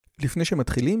לפני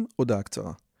שמתחילים, הודעה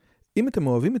קצרה. אם אתם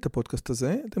אוהבים את הפודקאסט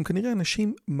הזה, אתם כנראה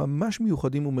אנשים ממש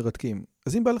מיוחדים ומרתקים.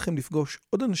 אז אם בא לכם לפגוש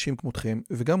עוד אנשים כמותכם,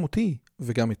 וגם אותי,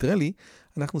 וגם את רלי,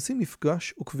 אנחנו עושים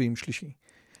מפגש עוקבים שלישי.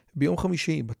 ביום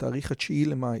חמישי, בתאריך 9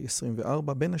 למאי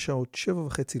 24, בין השעות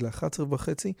 7:30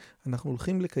 ל-11:30, אנחנו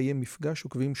הולכים לקיים מפגש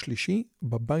עוקבים שלישי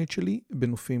בבית שלי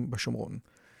בנופים בשומרון.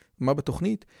 מה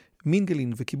בתוכנית?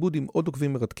 מינגלין וכיבוד עם עוד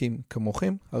עוקבים מרתקים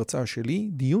כמוכם, הרצאה שלי,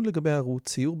 דיון לגבי הערוץ,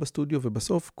 ציור בסטודיו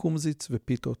ובסוף קומזיץ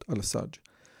ופיתות על הסאג'.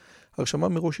 הרשמה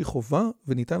מראש היא חובה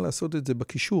וניתן לעשות את זה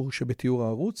בקישור שבתיאור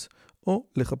הערוץ או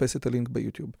לחפש את הלינק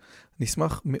ביוטיוב.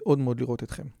 נשמח מאוד מאוד לראות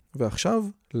אתכם. ועכשיו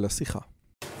לשיחה.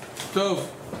 טוב,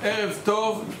 ערב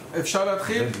טוב, אפשר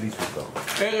להתחיל?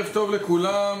 ערב טוב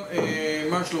לכולם,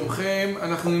 מה שלומכם?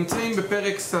 אנחנו נמצאים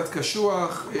בפרק קצת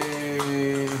קשוח.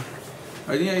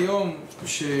 אני היום,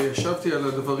 שישבתי על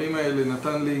הדברים האלה,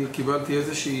 קיבלתי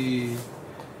איזושהי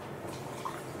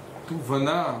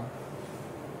תובנה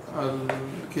על,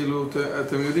 כאילו,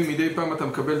 אתם יודעים, מדי פעם אתה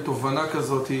מקבל תובנה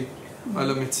כזאת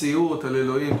על המציאות, על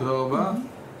אלוהים, תודה רבה.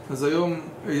 אז היום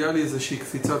היה לי איזושהי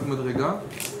קפיצת מדרגה,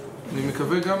 אני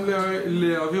מקווה גם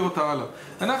להעביר אותה הלאה.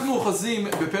 אנחנו אוחזים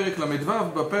בפרק למדו,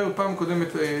 בפעם קודמת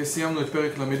סיימנו את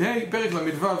פרק למדו, פרק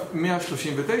למדו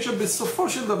 139, בסופו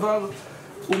של דבר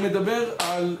הוא מדבר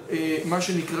על מה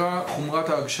שנקרא חומרת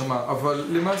ההגשמה, אבל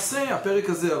למעשה הפרק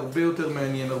הזה הרבה יותר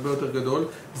מעניין, הרבה יותר גדול.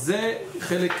 זה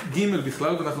חלק ג'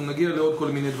 בכלל, ואנחנו נגיע לעוד כל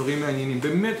מיני דברים מעניינים.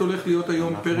 באמת הולך להיות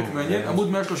היום פרק מעניין, עמוד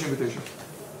 139.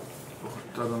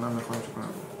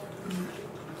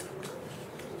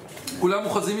 כולם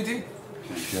מוחזים איתי?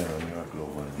 כן, אני רק לא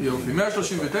רואה. יופי,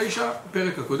 139,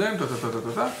 פרק הקודם,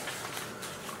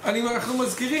 אנחנו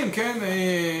מזכירים, כן,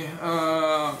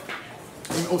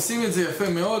 עושים את זה יפה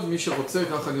מאוד. מי שרוצה,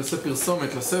 ככה אני עושה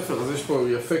פרסומת לספר, אז יש פה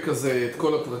יפה כזה את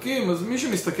כל הפרקים. אז מי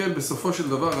שמסתכל בסופו של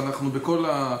דבר, אנחנו בכל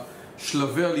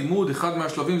השלבי הלימוד, אחד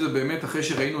מהשלבים זה באמת אחרי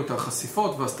שראינו את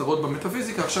החשיפות והסתרות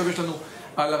במטאפיזיקה. עכשיו יש לנו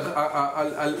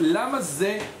על למה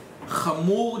זה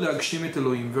חמור להגשים את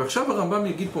אלוהים. ועכשיו הרמב"ם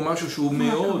יגיד פה משהו שהוא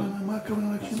מאוד... מה הכוונה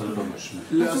להגשים?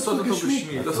 לעשות אותו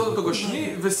גשמי. לעשות אותו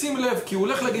גשמי, ושים לב, כי הוא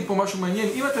הולך להגיד פה משהו מעניין.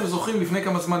 אם אתם זוכרים, לפני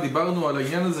כמה זמן דיברנו על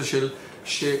העניין הזה של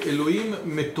שאלוהים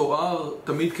מתואר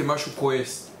תמיד כמשהו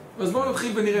כועס. אז בואו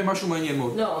נתחיל ונראה משהו מעניין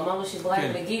מאוד. לא, אמרנו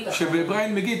שבריין מגי...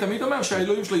 שבריין מגי תמיד אומר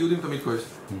שהאלוהים של היהודים תמיד כועס.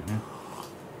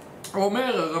 הוא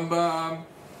אומר, הרמב"ם,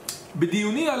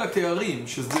 בדיוני על התארים,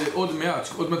 שזה עוד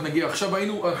מעט נגיע,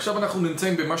 עכשיו אנחנו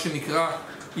נמצאים במה שנקרא,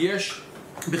 יש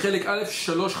בחלק א'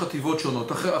 3 חטיבות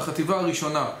שונות. החטיבה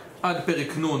הראשונה עד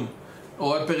פרק נ'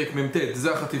 או עד פרק מ"ט,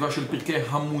 זה החטיבה של פרקי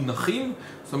המונחים,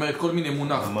 זאת אומרת כל מיני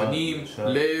מונח, פנים,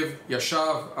 לב,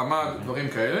 ישב, עמד, דברים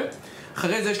כאלה.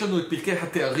 אחרי זה יש לנו את פרקי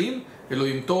התארים,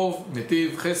 אלוהים טוב,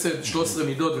 מטיב, חסד, 13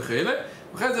 מידות וכאלה.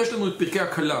 אחרי זה יש לנו את פרקי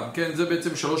הכלם, כן? זה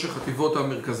בעצם 3 החטיבות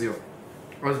המרכזיות.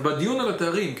 אז בדיון על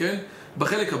התארים, כן?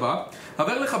 בחלק הבא,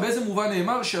 עבר לך באיזה מובן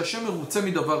נאמר שהשם מרוצה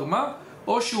מדבר מה,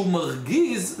 או שהוא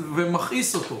מרגיז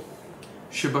ומכעיס אותו.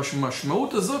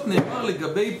 שבמשמעות הזאת נאמר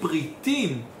לגבי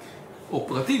פריטים, או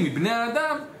פרטים מבני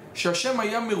האדם, שהשם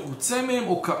היה מרוצה מהם,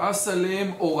 או כעס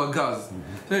עליהם, או רגז. זאת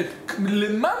אומרת,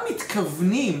 למה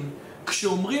מתכוונים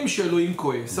כשאומרים שאלוהים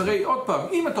כועס? הרי עוד פעם,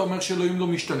 אם אתה אומר שאלוהים לא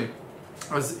משתנה,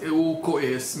 אז הוא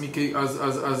כועס,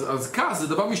 אז כעס זה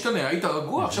דבר משתנה, היית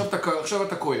רגוע, עכשיו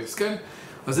אתה כועס, כן?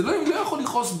 אז אלוהים לא יכול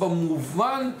לכעוס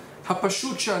במובן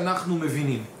הפשוט שאנחנו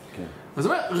מבינים. אז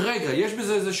אומר, רגע, יש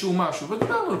בזה איזשהו משהו,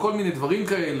 ודיברנו על כל מיני דברים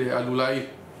כאלה, על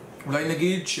אולי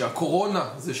נגיד שהקורונה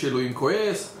זה שאלוהים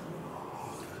כועס,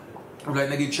 אולי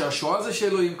נגיד שהשואה זה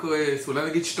שאלוהים כועס, אולי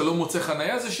נגיד שאתה לא מוצא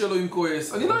חנייה זה שאלוהים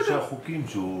כועס, אני לא יודע. שהחוקים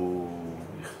שהוא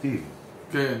הכתיב,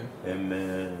 כן. הם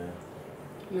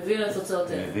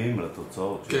מביאים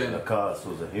לתוצאות של הכעס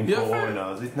או זה. עם קורונה,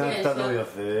 אז התנהגת לא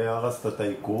יפה, הרסת את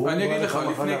העיקור. אני אגיד לך,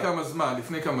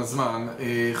 לפני כמה זמן,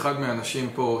 אחד מהאנשים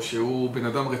פה, שהוא בן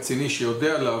אדם רציני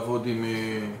שיודע לעבוד עם...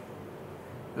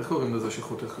 איך קוראים לזה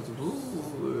שחותך כזה?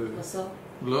 מסור?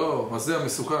 לא, מה זה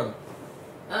המסוכן?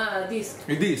 דיסק.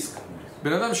 דיסק.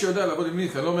 בן אדם שיודע לעבוד עם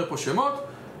דיסק, אני לא אומר פה שמות.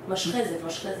 משחזת.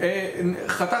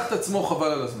 חתך את עצמו חבל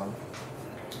על הזמן.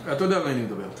 אתה יודע על מה אני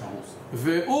מדבר.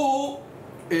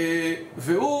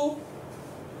 והוא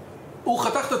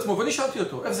חתך את עצמו, ואני שאלתי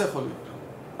אותו, איך זה יכול להיות?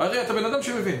 הרי אתה בן אדם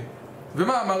שמבין.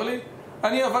 ומה אמר לי?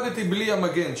 אני עבדתי בלי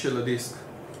המגן של הדיסק.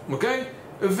 אוקיי?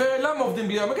 ולמה עובדים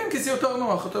בלי המגן? כי זה יותר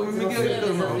נוח, אתה מגיע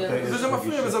יותר נוח, וזה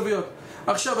מפריע בזוויות.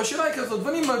 עכשיו, השאלה היא כזאת,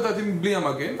 ואני עבדתי בלי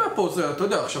המגן, ופה זה, אתה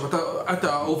יודע, עכשיו,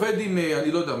 אתה עובד עם,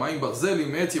 אני לא יודע מה, עם ברזל,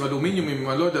 עם עץ, עם אלומיניום, עם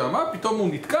אני לא יודע מה, פתאום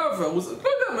הוא נתקע, והוא,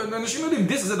 לא יודע, אנשים יודעים,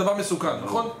 דיסק זה דבר מסוכן,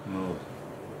 נכון?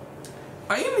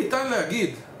 האם ניתן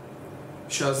להגיד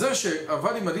שהזה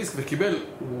שעבד עם הדיסק וקיבל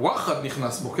וואחד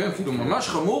נכנס בו, כן? כאילו ממש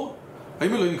חמור,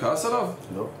 האם אלוהים כעס עליו?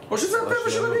 לא. או שזה הטבע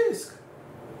של הדיסק?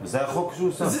 זה החוק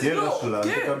שהוא שם, תהיה רשלן,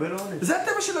 תקבל עונש. זה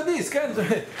הטבע של הדיסק, כן?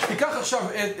 תיקח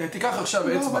עכשיו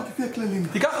אצבע. לא, אבל לפי הכללים.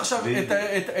 תיקח עכשיו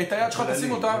את היד שלך,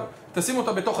 תשים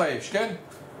אותה בתוך האש, כן?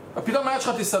 פתאום היד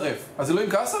שלך תישרף. אז אלוהים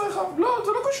כעס עליך? לא,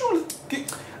 זה לא קשור.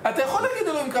 אתה יכול להגיד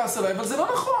אלוהים כעס עליי, אבל זה לא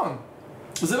נכון.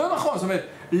 זה לא נכון, זאת אומרת,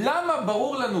 למה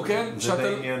ברור לנו, כן? זה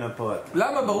בעניין הפרט.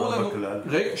 למה ברור לנו...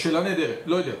 רגע, שאלה נהדרת,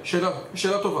 לא יודע,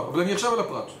 שאלה טובה, אבל אני עכשיו על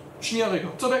הפרט. שנייה רגע,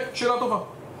 צודק, שאלה טובה.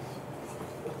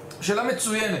 שאלה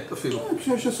מצוינת אפילו.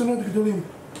 כשיש אסונות גדולים.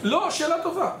 לא, שאלה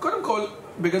טובה. קודם כל,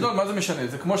 בגדול, מה זה משנה?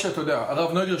 זה כמו שאתה יודע,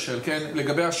 הרב נויגרשל, כן,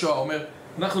 לגבי השואה, אומר,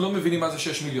 אנחנו לא מבינים מה זה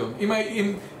 6 מיליון.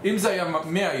 אם זה היה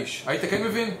 100 איש, היית כן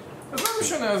מבין? אז לא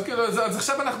משנה, אז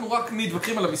עכשיו אנחנו רק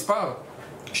מתווכחים על המספר.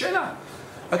 שאלה.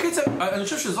 הקיצר, אני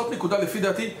חושב שזאת נקודה לפי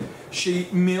דעתי שהיא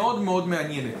מאוד מאוד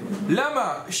מעניינת.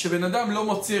 למה שבן אדם לא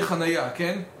מוציא חנייה,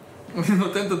 כן? אני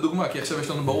נותן את הדוגמה, כי עכשיו יש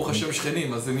לנו ברוך השם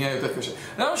שכנים, אז זה נהיה יותר קשה.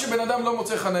 למה שבן אדם לא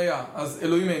מוצא חנייה, אז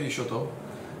אלוהים העניש אותו,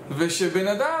 ושבן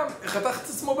אדם חתך את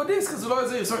עצמו בדיסק, אז הוא לא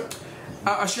יזהיר.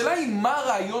 השאלה היא מה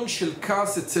הרעיון של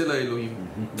כעס אצל האלוהים.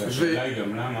 והשאלה היא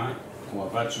גם למה הוא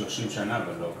עבד 30 שנה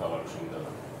ולא קרה לו שום דבר.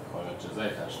 יכול להיות שזה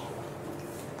הייתה השאלה.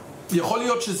 יכול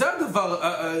להיות שזה הדבר,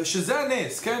 שזה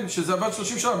הנס, כן? שזה עבד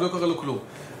 30 שנה ולא קרה לו כלום.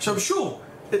 עכשיו שוב,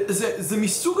 זה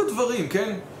מסוג הדברים,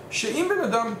 כן? שאם בן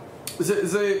אדם,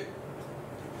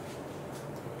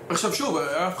 עכשיו שוב,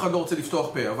 אף אחד לא רוצה לפתוח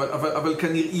פה, אבל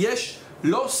כנראה יש,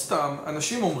 לא סתם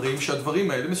אנשים אומרים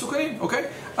שהדברים האלה מסוכנים, אוקיי?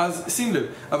 אז שים לב.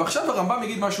 אבל עכשיו הרמב"ם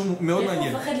יגיד משהו מאוד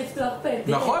מעניין. איך הוא מפחד לפתוח פה?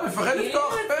 נכון, מפחד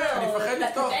לפתוח פה, אני מפחד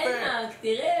לפתוח פה.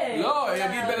 תראה. לא,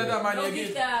 יגיד בן אדם, מה אני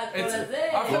אגיד?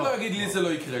 אף אחד לא יגיד לי זה לא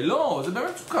יקרה. לא, זה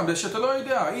באמת סוכם, זה שאתה לא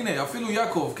יודע. הנה, אפילו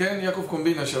יעקב, כן? יעקב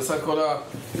קומבינה שעשה את כל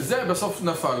זה בסוף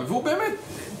נפל, והוא באמת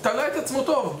תעלה את עצמו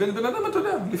טוב. בן אדם, אתה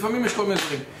יודע, לפעמים יש כל מיני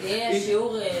דברים. יהיה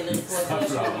שיעור לרפואה.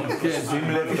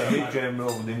 שים לב תמיד שהם לא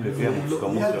עובדים לפי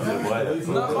המוסכמות החברה.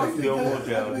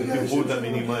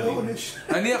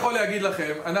 אני יכול להגיד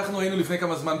לכם, אנחנו היינו לפני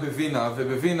כמה זמן בווינה,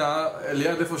 ובווינה,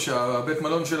 ליד איפה שהבית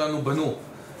מלון שלנו בנו.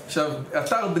 עכשיו,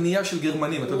 אתר בנייה של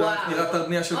גרמנים, אתה יודע איך נראה אתר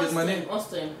בנייה של גרמנים?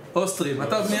 אוסטרים,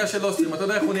 אתר בנייה של אוסטרים, אתה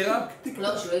יודע איך הוא נראה?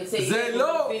 לא, שלא יצא. זה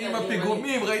לא עם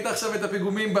הפיגומים, ראית עכשיו את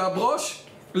הפיגומים בברוש?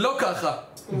 לא ככה.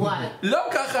 וואלה. לא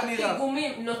ככה נראה.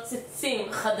 פיגומים נוצצים,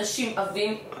 חדשים,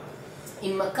 עבים,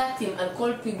 עם מקטים על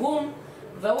כל פיגום,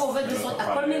 והוא עובד בסוד,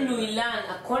 הכל מנוילן,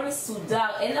 הכל מסודר,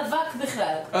 אין אבק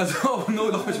בכלל. אז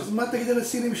לא חשוב. אז מה תגיד על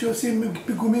הסינים שעושים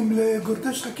פיגומים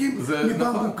לגורדי שחקים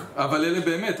מבמבוק? אבל אלה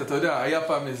באמת, אתה יודע, היה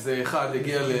פעם איזה אחד,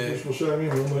 הגיע 3 ימים,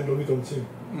 לא מתאמצים.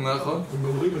 נכון. הם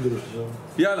אומרים את זה ב3 ימים.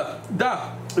 יאללה,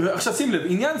 עכשיו שים לב,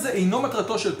 עניין זה אינו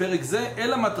מטרתו של פרק זה,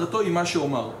 אלא מטרתו היא מה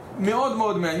שאומר. מאוד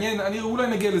מאוד מעניין, אני אולי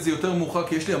נגיע לזה יותר מאוחר,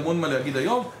 כי יש לי המון מה להגיד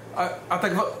היום. אתה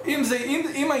כבר,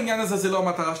 אם העניין הזה זה לא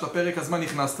המטרה של הפרק, אז מה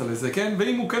נכנסת לזה, כן?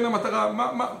 ואם הוא כן המטרה,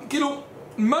 כאילו,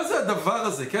 מה זה הדבר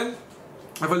הזה, כן?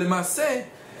 אבל למעשה,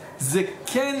 זה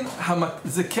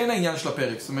כן העניין של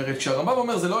הפרק. זאת אומרת, כשהרמב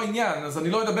אומר זה לא העניין, אז אני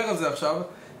לא אדבר על זה עכשיו,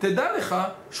 תדע לך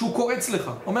שהוא קורץ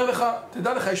לך. אומר לך,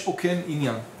 תדע לך, יש פה כן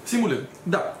עניין. שימו לב,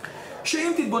 דע.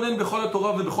 שאם תתבונן בכל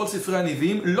התורה ובכל ספרי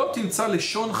הנביאים, לא תמצא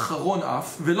לשון חרון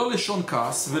אף, ולא לשון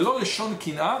כעס, ולא לשון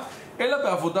קנאה, אלא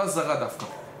בעבודה זרה דווקא.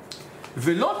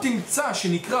 ולא תמצא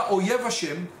שנקרא אויב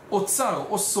השם, או צר,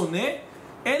 או שונא,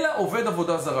 אלא עובד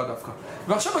עבודה זרה דווקא.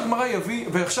 ועכשיו הגמרא יביא,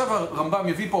 ועכשיו הרמב"ם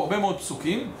יביא פה הרבה מאוד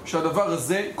פסוקים, שהדבר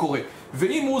הזה קורה.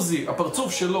 ואם עוזי,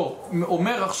 הפרצוף שלו,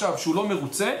 אומר עכשיו שהוא לא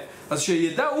מרוצה, אז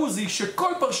שידע עוזי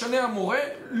שכל פרשני המורה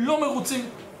לא מרוצים.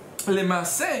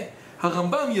 למעשה,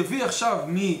 הרמב"ם יביא עכשיו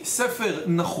מספר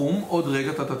נחום, עוד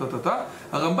רגע,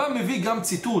 הרמב"ם מביא גם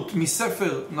ציטוט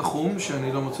מספר נחום,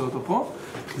 שאני לא מוצא אותו פה,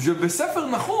 ובספר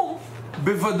נחום,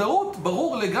 בוודאות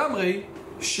ברור לגמרי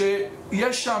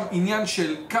שיש שם עניין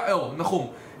של נחום,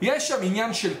 יש שם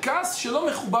עניין של כעס שלא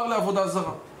מחובר לעבודה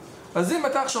זרה. אז אם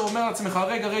אתה עכשיו אומר לעצמך,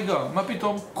 רגע, מה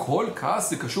פתאום? כל כעס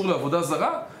זה קשור לעבודה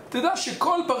זרה? תדע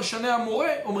שכל פרשני המורה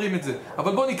אומרים את זה.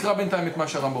 אבל בוא נקרא בינתיים את מה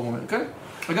שהרמב"ם אומר, כן?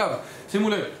 אגב, שימו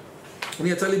לב, אני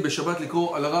יצא לי בשבת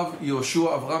לקרוא על הרב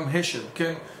יהושע אברהם השל,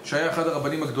 כן? שהיה אחד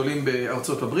הרבנים הגדולים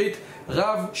בארצות הברית,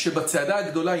 רב שבצעדה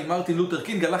הגדולה עם מרטין לותר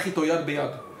קינג הלך איתו יד ביד.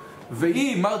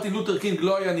 ואם מרטין לותר קינג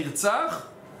לא היה נרצח,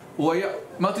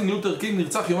 מרטין לותר קינג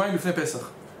נרצח יומיים לפני פסח.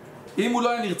 אם הוא לא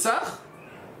היה נרצח,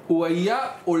 הוא היה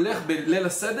הולך בליל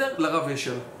הסדר לרב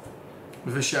השל.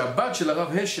 ושהבת של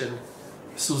הרב השל,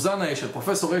 סוזנה השל,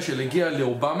 פרופסור השל, הגיע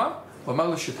לאובמה, ואמר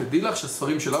לה שתדעי לך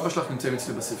שהספרים של אבא שלך נמצאים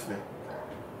אצלי בספרייה.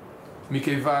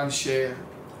 מכיוון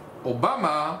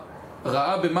שאובמה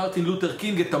ראה במרטין לותר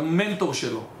קינג את המנטור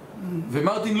שלו.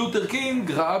 ומרטין לותר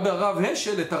קינג ראה ברב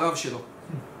השל את הרב שלו.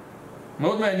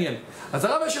 מאוד מעניין. אז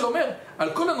הרב השל אומר על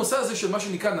כל הנושא הזה של מה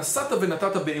שנקרא נסעת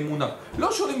ונתת באמונה.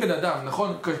 לא שואלים בן אדם,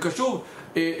 נכון? קשור,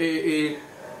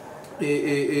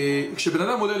 כשבן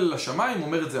אדם עולה לשמיים,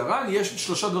 אומר את זה הר"ן, יש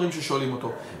 3 דברים ששואלים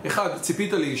אותו. 1,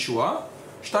 ציפית לישוע.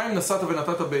 2, נסעת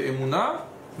ונתת באמונה.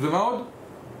 ומה עוד?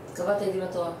 קבעת עדים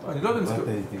לתורה. אני לא יודע אם זה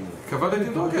קבעת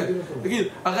עדים לתורה, כן. תגיד,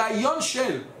 הרעיון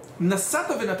של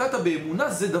נסעת ונתת באמונה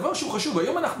זה דבר שהוא חשוב.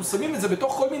 היום אנחנו שמים את זה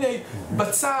בתוך כל מיני,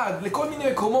 בצד, לכל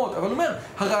מיני מקומות. אבל הוא אומר,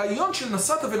 הרעיון של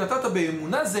נסעת ונתת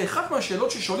באמונה זה אחת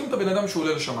מהשאלות ששואלים את הבן אדם שהוא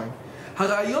עולה לשמיים.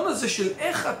 הרעיון הזה של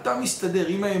איך אתה מסתדר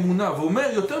עם האמונה, ואומר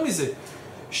יותר מזה,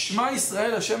 שמע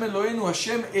ישראל השם אלוהינו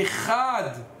השם אחד.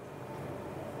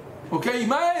 אוקיי?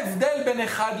 מה ההבדל בין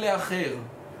אחד לאחר?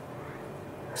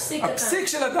 הפסיק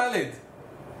של הדלת.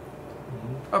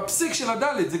 הפסיק של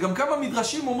הדלת, זה גם כמה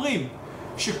מדרשים אומרים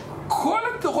שכל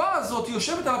התורה הזאת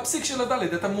יושבת על הפסיק של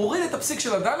הדלת. אתה מוריד את הפסיק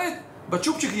של הדלת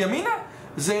בצ'ופצ'יק ימינה,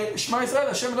 זה שמע ישראל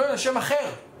השם אלוהינו השם אחר.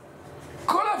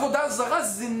 כל העבודה הזרה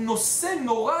זה נושא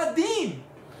נורא עדין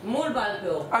מול בעל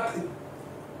פאור.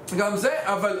 גם זה,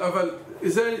 אבל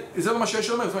זה לא מה שיש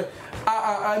אומר. זאת אומרת,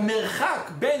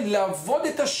 המרחק בין לעבוד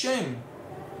את השם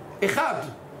אחד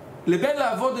לבין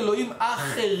לעבוד אלוהים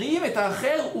אחרים, את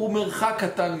האחר, הוא מרחק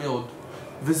קטן מאוד.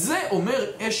 וזה אומר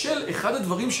אשל, אחד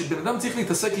הדברים שבן אדם צריך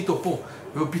להתעסק איתו פה.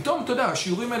 ופתאום, אתה יודע,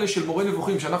 השיעורים האלה של מורה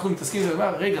נבוכים שאנחנו מתעסקים, זה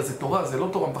אומר, רגע, זה תורה, זה לא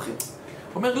תורה מבחין.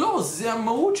 הוא אומר, לא, זה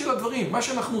המהות של הדברים. מה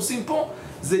שאנחנו עושים פה,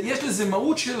 יש לזה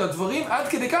מהות של הדברים, עד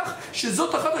כדי כך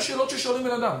שזאת אחת השאלות ששואלים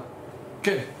בן אדם.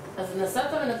 כן. אז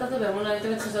נסעת ונתת באמונה, אני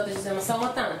תמיד חשבתי שזה משא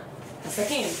ומתן.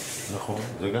 עסקים. נכון,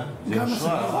 זה גם. זה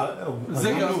אשרה.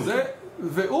 זה גם זה.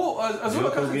 והוא, אז הוא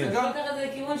לקח את זה גם,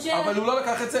 אבל הוא לא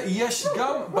לקח את זה, יש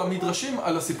גם במדרשים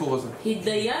על הסיפור הזה.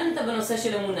 התדיינת בנושא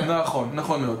של אמונה. נכון,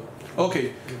 נכון מאוד. אוקיי,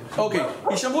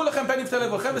 ישמרו לכם פן יפתה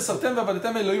לברכם וסרתם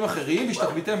ועבדתם אלוהים אחרים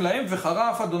והשתחוויתם להם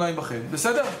וחרה אף אדוני בכם.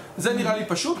 בסדר? זה נראה לי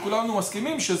פשוט, כולנו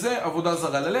מסכימים שזה עבודה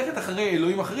זרה. ללכת אחרי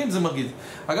אלוהים אחרים זה מרגיז.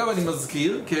 אגב, אני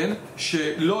מזכיר, כן,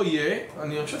 שלא יהיה,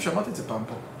 אני חושב שאמרתי את זה פעם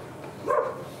פה,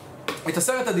 את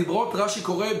 10 הדיברות רש"י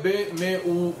קורא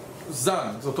במאוזן,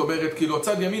 זאת אומרת, כאילו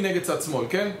הצד ימין נגד צד שמאל,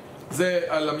 כן? זה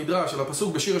על המדרש, על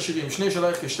הפסוק בשיר השירים, שני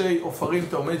שדייך כשתי עופרים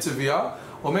תאומי צבייה.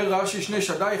 אומר רש"י, שני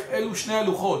שדייך אלו שני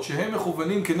הלוחות שהם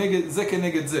מכוונים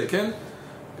כנגד זה, כן?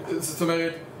 זאת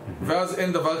אומרת, ואז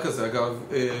אין דבר כזה, אגב,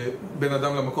 בין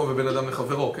אדם למקום ובין אדם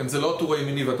לחברו, כן? זה לא התור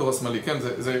הימיני והתור השמאלי, כן?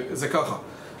 זה ככה.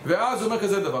 ואז הוא אומר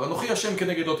כזה דבר, אנוכי השם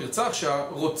כנגד לא תרצח,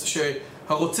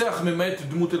 שהרוצח ממעט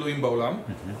דמות אלוהים בעולם.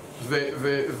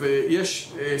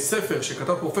 ויש ספר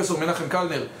שכתב פרופסור מנחם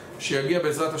קלנר, שיגיע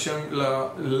בעזרת השם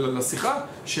לשיחה,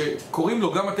 שקוראים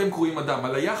לו גם אתם קוראים אדם,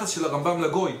 על היחס של הרמב"ם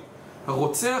לגוי.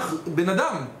 הרוצח בן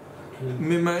אדם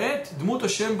ממעט דמות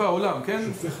השם בעולם, כן?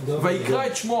 ויקרא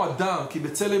את שמו אדם, כי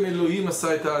בצלם אלוהים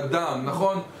עשה את האדם,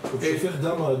 נכון? הוא שופך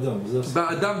דם האדם.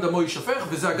 באדם דמו יישפך,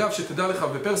 וזה אגב שתדע לך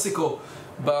בפרסיקו,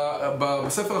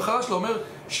 בספר החדש שלו אומר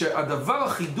שהדבר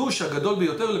החידוש הגדול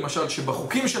ביותר, למשל,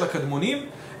 שבחוקים של הקדמונים,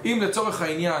 אם לצורך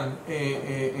העניין,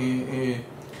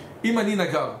 אם אני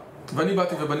נגר, ואני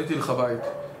באתי ובניתי לך בית,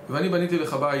 ואני בניתי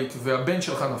לך בית והבן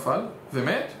שלך נפל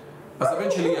ומת, אז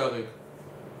הבן שלי יהרג.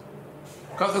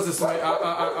 ככה זה, זאת אומרת,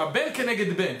 הבן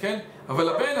כנגד בן, כן? אבל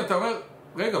הבן, אתה אומר,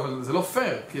 רגע, אבל זה לא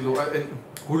פייר, כאילו,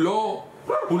 הוא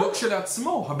לא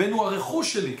כשלעצמו, הבן הוא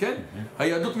הרכוש שלי, כן?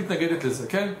 היהדות מתנגדת לזה,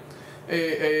 כן?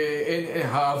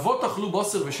 האבות אכלו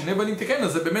בוסר ושני בנים תקן,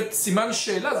 אז זה באמת סימן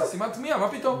שאלה, זה סימן תמיהה, מה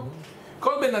פתאום?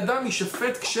 כל בן אדם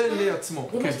יישפט כשלעצמו.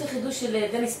 גם יש את החידוש של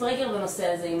דניס פרגר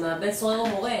בנושא הזה, עם הבן סורר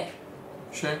ומורה.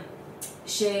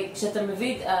 שכשאתה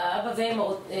מביא את האבא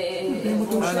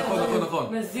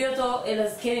נכון. מביא אותו אל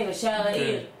הזקנים, לשער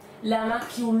העיר. למה?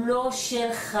 כי הוא לא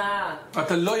שלך.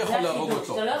 אתה לא יכול להרוג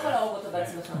אותו. אתה לא יכול להרוג אותו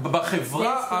בעצמך.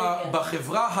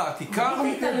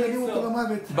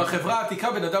 בחברה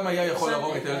העתיקה בן אדם היה יכול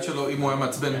להרוג את הילד שלו אם הוא היה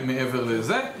מעצבן מעבר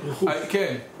לזה.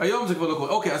 כן, היום זה כבר לא קורה.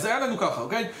 אוקיי, אז היה לנו ככה,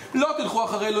 אוקיי? לא תלכו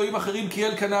אחרי אלוהים אחרים כי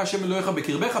אל קנה השם אלוהיך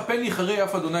בקרבך, פן יחרה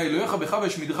אף אדוני אלוהיך בך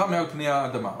וישמידך מעל פני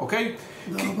האדמה, אוקיי?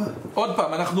 עוד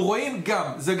פעם, אנחנו רואים גם,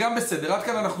 זה גם בסדר, עד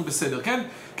כאן אנחנו בסדר, כן?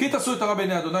 כי תעשו את הרע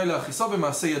בעיני אדוני להכיסו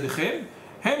במעשה ידיכם.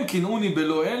 הם קינאוני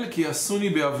בלואל כי עשוני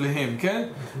באבליהם, כן?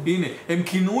 הנה, הם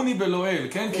קינאוני בלואל,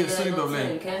 כן? כי עשוני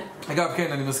באבליהם. אגב,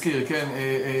 כן, אני מזכיר, כן,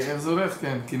 איך זה הולך?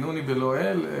 כן, קינאוני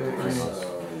בלואל.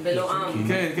 בלועם.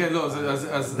 כן, לא,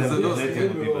 אז זה לא זה, כן.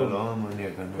 בלועם, אני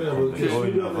אגן.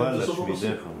 גוי נבל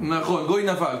לשמידך. נכון, גוי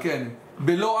נבל, כן.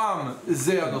 בלועם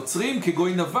זה הנוצרים, כי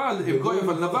גוי נבל, הם גוי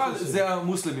אבל נבל, זה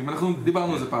המוסלמים. אנחנו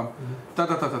דיברנו על זה פעם.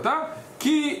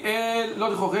 כי לא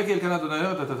תכוח יקל כאן אדוני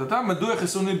מדוע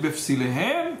יחסוני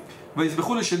בפסיליהם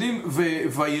ויזבחו לשדים,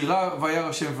 וירא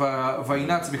השם,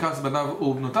 וינץ בכעס בניו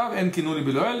ובנותיו, אין כינו לי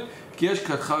בלועל, כי יש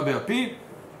קדחה באפי,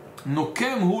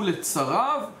 נוקם הוא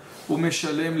לצריו,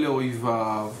 ומשלם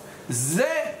לאויביו.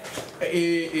 זה,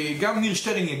 גם ניר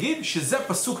שטרן יגיד, שזה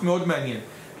פסוק מאוד מעניין.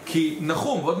 כי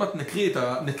נחום, ועוד מעט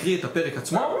נקריא את הפרק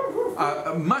עצמו,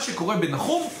 מה שקורה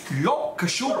בנחום לא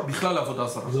קשור בכלל לעבודה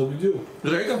זרה. זה בדיוק.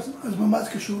 רגע. אז מה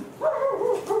זה קשור?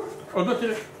 עוד מעט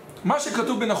תראה. מה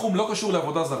שכתוב בנחום לא קשור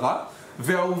לעבודה זרה,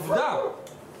 והעובדה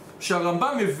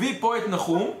שהרמב"ם מביא פה את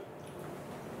נחום,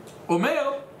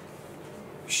 אומר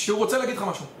שהוא רוצה להגיד לך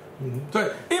משהו.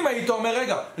 אם היית אומר,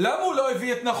 רגע, למה הוא לא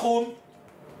הביא את נחום?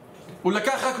 הוא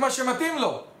לקח רק מה שמתאים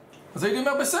לו. אז הייתי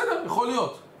אומר, בסדר, יכול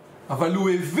להיות. אבל הוא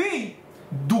הביא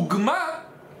דוגמה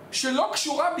שלא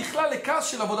קשורה בכלל לכעס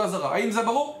של עבודה זרה. האם זה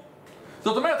ברור?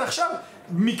 זאת אומרת, עכשיו,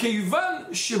 מכיוון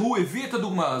שהוא הביא את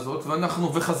הדוגמה הזאת,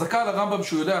 וחזקה על הרמב"ם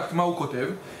שהוא יודע מה הוא כותב,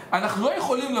 אנחנו לא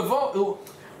יכולים לבוא,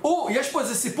 יש פה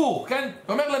איזה סיפור, כן?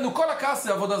 הוא אומר לנו, כל הכעס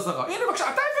זה עבודה זרה. הנה בבקשה,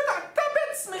 אתה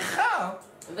בעצמך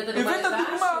הבאת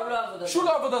דוגמה שהוא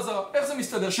לא עבודה זרה. איך זה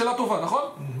מסתדר? שאלה טובה, נכון?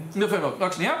 יפה מאוד,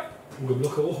 רק שנייה. הוא גם לא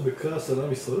כרוך בכעס על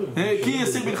עם ישראל. כי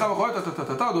יסיר בנך מאחורי,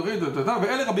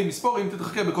 ואלה רבים מספור, אם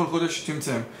תתחכה בכל קודש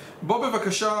תמצאם. בוא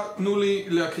בבקשה, תנו לי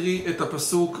להקריא את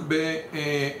הפסוק,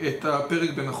 את הפרק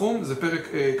בנחום, זה פרק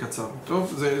קצר.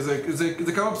 טוב?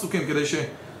 זה כמה פסוקים כדי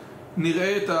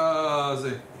שנראה את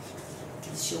זה.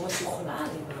 זה שיעור משוכלל.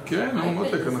 כן, לא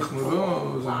מותק, אנחנו לא...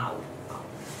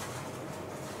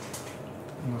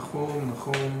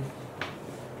 נחום.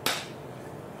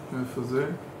 איפה זה?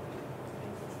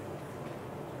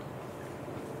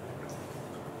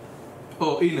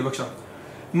 הנה בבקשה.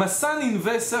 מסע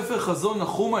ננווה ספר חזון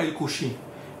נחום האלקושי.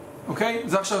 אוקיי?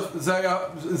 זה עכשיו,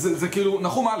 זה כאילו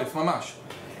נחום א', ממש.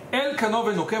 אל קנו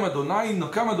ונוקם אדוני,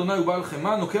 נוקם אדוני ובעל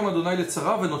חמה, נוקם אדוני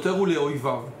לצרה ונותרו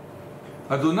לאויביו.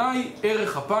 אדוני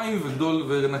ערך אפיים וגדול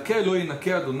ונקה לא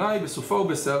ינקה אדוני, בסופה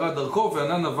ובסערה דרכו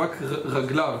וענן אבק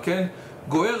רגליו, כן?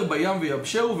 גוער בים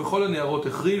ויבשהו וכל הנערות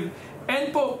החריב.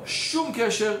 אין פה שום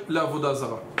קשר לעבודה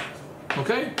זרה.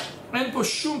 אוקיי? אין פה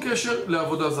שום קשר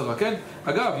לעבודה זרה, כן?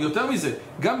 אגב, יותר מזה,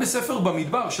 גם בספר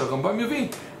במדבר שהרמב"ם מביא,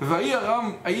 והיא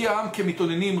העם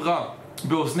כמתאוננים רע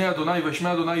באוזני אדוני,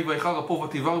 וישמע אדוני ויחר אפו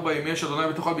ותיבר בהם יש אדוני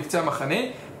ותאכל בקצה המחנה,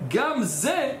 גם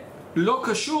זה לא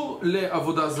קשור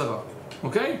לעבודה זרה,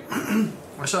 אוקיי?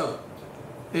 עכשיו,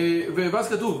 ואז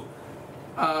כתוב,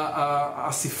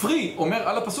 הספרי אומר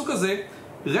על הפסוק הזה,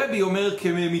 רבי אומר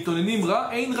כמתאוננים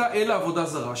רע, אין רע אלא עבודה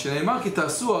זרה, שנאמר כי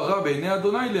תעשו הרע בעיני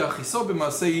אדוני להכיסו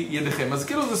במעשי ידיכם. אז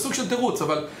כאילו זה סוג של תירוץ,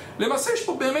 אבל למעשה יש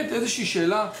פה באמת איזושהי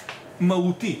שאלה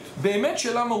מהותית, באמת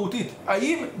שאלה מהותית,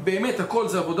 האם באמת הכל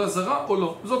זה עבודה זרה או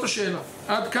לא? זאת השאלה.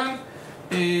 עד כאן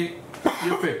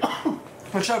יפה.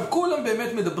 עכשיו, כולם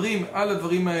באמת מדברים על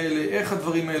הדברים האלה, איך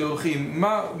הדברים האלה הולכים,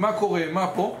 מה קורה, מה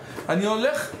פה. אני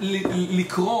הולך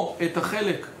לקרוא את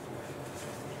החלק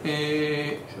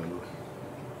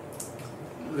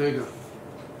רגע.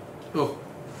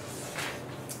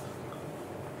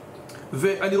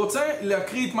 ואני רוצה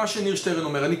להקריא את מה שניר שטרן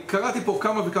אומר. אני קראתי פה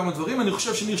כמה וכמה דברים, אני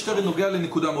חושב שניר שטרן נוגע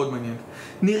לנקודה מאוד מעניינת.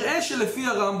 נראה שלפי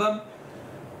הרמב"ם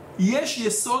יש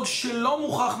יסוד שלא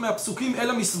מוכח מהפסוקים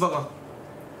אלא מסברה,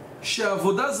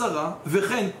 שעבודה זרה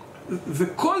וכן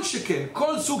וכל שכן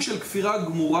כל סוג של כפירה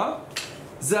גמורה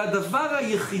זה הדבר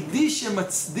היחידי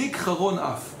שמצדיק חרון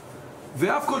אף,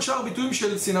 ואף כל שאר ביטויים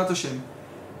של שנאת השם,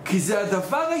 כי זה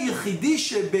הדבר היחידי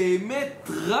שבאמת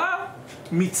רע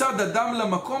מצד אדם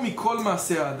למקום מכל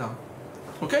מעשה האדם.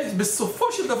 אוקיי? בסופו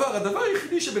של דבר, הדבר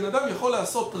היחידי שבן אדם יכול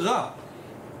לעשות רע,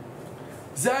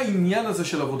 זה העניין הזה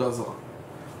של עבודה זרה.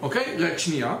 אוקיי? רק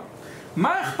שנייה.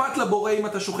 מה אכפת לבורא אם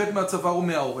אתה שוחט מהצוואר או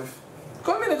מהעורף?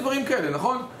 כל מיני דברים כאלה,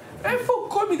 נכון? איפה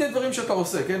כל מיני דברים שאתה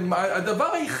עושה, כן?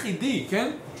 הדבר היחידי,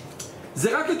 כן?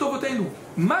 זה רק לטובתנו.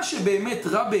 מה שבאמת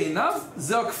רע בעיניו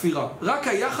זה הכפירה. רק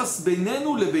היחס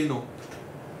בינינו לבינו.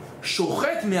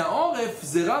 שוחט מהעורף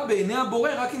זה רע בעיני הבורא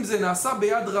רק אם זה נעשה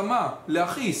ביד רמה,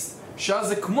 להכיס. שאז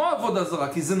זה כמו עבודה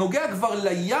זרה, כי זה נוגע כבר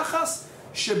ליחס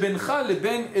שבינך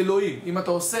לבין אלוהים. אם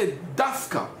אתה עושה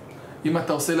דווקא, אם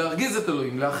אתה עושה להרגיז את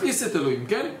אלוהים, להכיס את אלוהים,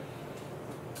 כן?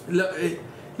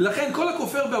 לכן כל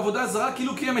הכופר בעבודה זרה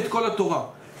כאילו קיים את כל התורה.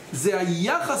 זה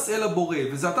היחס אל הבורא,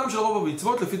 וזה הטעם של רוב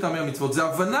המצוות לפי טעמי המצוות. זה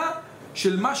הבנה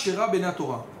של מה שרע בעיני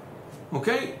התורה.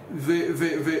 אוקיי?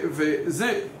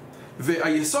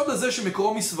 והיסוד הזה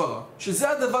שמקורו מסברה, שזה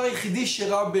הדבר היחידי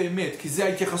שרע באמת, כי זה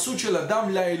ההתייחסות של אדם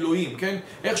לאלוהים, כן?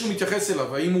 איך שהוא מתייחס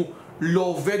אליו, האם הוא לא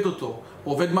עובד אותו,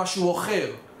 או עובד משהו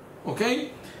אחר, אוקיי?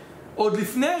 עוד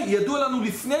לפני, ידוע לנו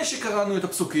לפני שקראנו את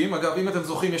הפסוקים, אגב, אם אתם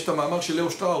זוכרים, יש את המאמר של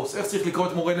לאו שטראוס, איך צריך לקרוא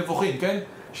את מורה נבוכים, כן?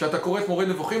 שאתה קורא את מורה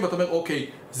נבוכים ואתה אומר, אוקיי,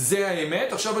 זה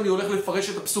האמת, עכשיו אני הולך לפרש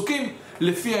את הפסוקים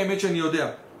לפי האמת שאני יודע.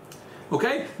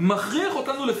 אוקיי? מכריח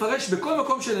אותנו לפרש בכל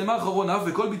מקום שנאמר הרמב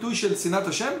וכל ביטוי של שנאת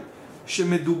השם,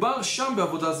 שמדובר שם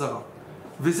בעבודה זרה.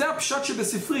 וזה הפשט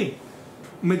שבספרי.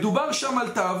 מדובר שם על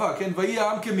תאווה, כן? ויהי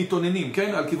העם כמתאוננים,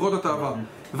 כן? על קברות התאווה.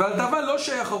 ועל תאווה לא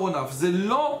שייך הרמב, זה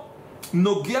לא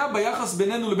נוגע ביחס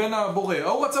בינינו לבין הבורא.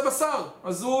 הוא רצה בשר,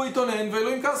 אז הוא התאונן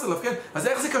ואלוהים כעס עליו, כן? אז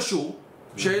איך זה קשור?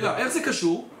 שאלה, איך זה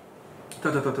קשור?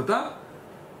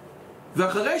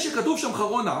 ואחרי שכתוב שם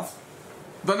הרמב,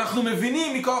 ואנחנו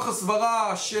מבינים מכוח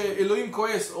הסברה שאלוהים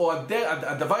כועס, או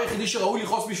הדבר היחידי שראוי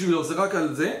לכעוס בשבילו זה רק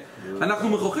על זה, אנחנו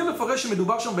מוכרחים לפרש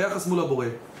שמדובר שם ביחס מול הבורא.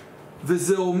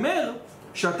 וזה אומר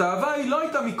שהתאווה היא לא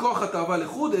הייתה מכוח התאווה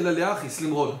לחוד, אלא להכיס,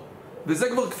 למרוד. וזה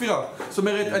כבר כפירה. זאת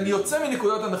אומרת, אני יוצא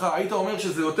מנקודת הנחה, היית אומר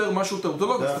שזה יותר משהו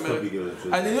טאוטולוגי, זאת אומרת,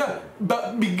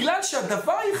 בגלל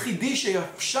שהדבר היחידי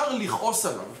שאפשר לכעוס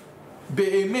עליו,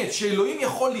 באמת, שאלוהים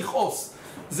יכול לכעוס,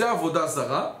 זה עבודה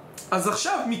זרה. אז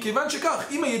עכשיו, מכיוון שכך,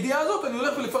 עם הידיעה הזאת, אני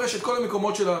הולך ולפרש את כל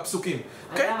המקומות של הפסוקים.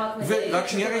 ורק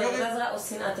שנייה רגע. עבודה זרה או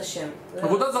שנאת השם.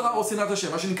 עבודה זרה או שנאת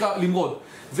השם, מה שנקרא למרוד.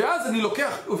 ואז אני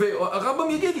לוקח, והרמב"ם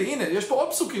יגיד לי, הנה, יש פה עוד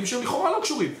פסוקים שהם לכאורה לא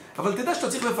קשורים, אבל תדע שאתה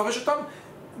צריך לפרש אותם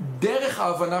דרך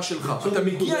ההבנה שלך. אתה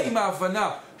מגיע עם ההבנה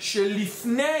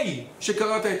שלפני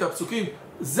שקראת את הפסוקים,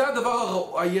 זה הדבר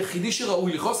היחידי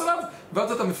שראוי לכעוס עליו,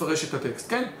 ואז אתה מפרש את הטקסט,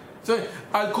 כן?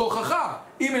 על כוחך,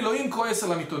 אם אלוהים כועס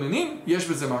על המתאוננים, יש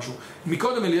בזה משהו.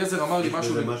 מקודם אליעזר אמר לי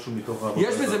משהו,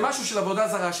 יש בזה משהו של עבודה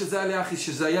זרה, שזה היה להכיס,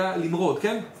 שזה היה למרוד,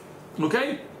 כן?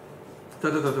 אוקיי?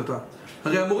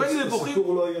 הרי המורה נבוכים,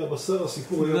 הסיפור לא היה בשר,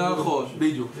 הסיפור היה... נכון,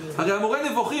 בדיוק. הרי המורה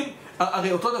נבוכים,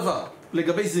 הרי אותו דבר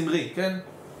לגבי זמרי, כן?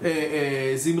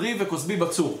 זמרי וכוסבי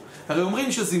בצור. הרי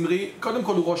אומרים שזמרי, קודם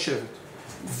כל הוא ראש שבט,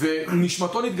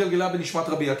 ונשמתו נתגלגלה בנשמת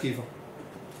רבי עקיבא.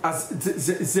 אז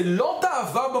זה לא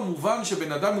תאווה במובן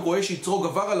שבן אדם רואה שיצרו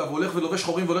גבר עליו, הולך ולובש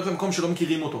חורים והולך למקום שלא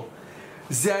מכירים אותו.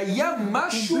 זה היה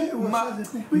משהו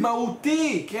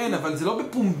מהותי, כן, אבל זה לא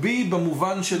בפומבי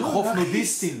במובן של חוף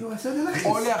נודיסטים.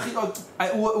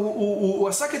 הוא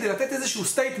עשה כדי לתת איזשהו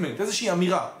סטייטמנט, איזושהי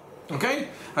אמירה, אוקיי?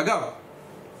 אגב,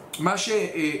 מה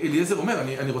שאליעזר אומר,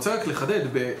 אני רוצה רק לחדד,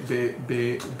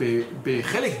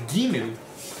 בחלק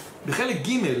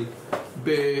ג'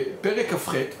 בפרק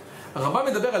כ"ח, הרמב"ם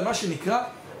מדבר על מה שנקרא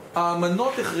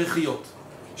האמנות הכרחיות,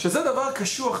 שזה דבר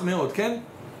קשוח מאוד, כן?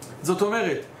 זאת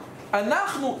אומרת,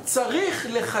 אנחנו צריך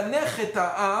לחנך את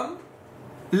העם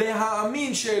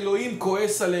להאמין שאלוהים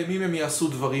כועס עליהם אם הם יעשו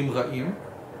דברים רעים,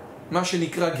 מה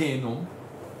שנקרא גיהנום,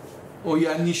 או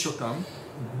יעניש אותם,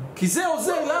 כי זה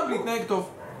עוזר להם להתנהג טוב.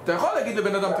 אתה יכול להגיד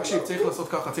לבן אדם, תקשיב, צריך לעשות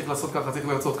ככה, צריך לעשות ככה, צריך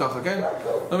לעשות ככה, כן?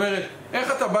 זאת אומרת,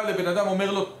 איך אתה בא לבן אדם,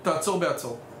 אומר לו, תעצור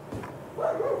בעצור.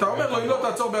 אתה אומר לו, אם לא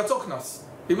תעצור בעצור, כנס.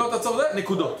 אם לא תעצור זה,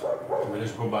 נקודות. אבל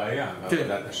יש פה בעיה,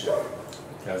 בעבודת השם.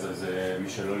 כי אז זה מי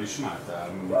שלא לשמה, אתה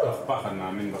מתוך פחד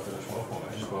מאמין בקדוש ברוך הוא,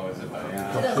 יש פה איזה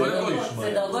בעיה.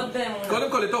 זה דרגות באמונה.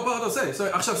 קודם כל, לתוך פחד עושה.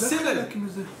 עכשיו, שים לב.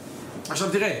 עכשיו,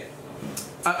 תראה.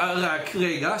 רק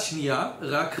רגע, שנייה,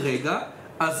 רק רגע.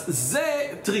 אז זה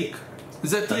טריק.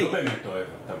 זה טריק. אתה לא באמת אוהב,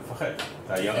 אתה מפחד,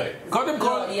 אתה ירא. קודם כל...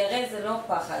 לא, ירא זה לא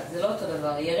פחד, זה לא אותו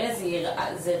דבר. ירא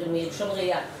זה מלשון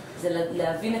ראייה. זה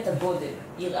להבין את הגודל.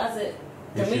 יראה זה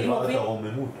תמיד מוביל...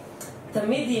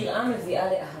 תמיד יראה מביאה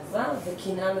לאהבה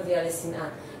וקנאה מביאה לשנאה.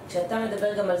 כשאתה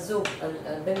מדבר גם על זוג,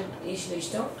 על בין איש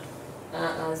לאשתו,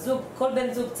 הזוג, כל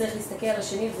בן זוג צריך להסתכל על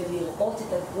השני ולראות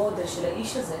את הגודל של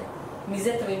האיש הזה,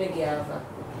 מזה תמיד מגיעה אהבה.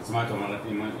 אז מה את אומרת,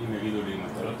 אם יגידו לי, אם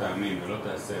אתה לא תאמין ולא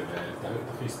תעשה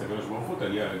ותכניס את הקדוש ברוך הוא,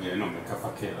 תגיע לגיהנום, לכף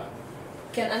הקלע.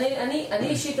 כן, אני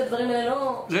אישית את הדברים האלה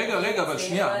לא... רגע, אבל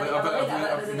שנייה.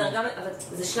 אבל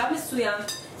זה שלב מסוים,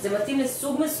 זה מתאים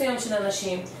לסוג מסוים של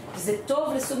אנשים, וזה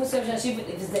טוב לסוג מסוים של אנשים,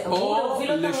 וזה אמור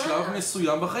להוביל אותם הלאה. או לשלב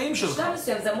מסוים בחיים שלך. בשלב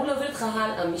מסוים, זה אמור להוביל אותך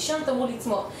הלאה, משם אתה אמור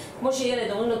לצמוח. כמו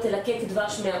שילד אומרים לו, תלקק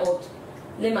דבש מהאות.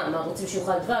 למה? מה, רוצים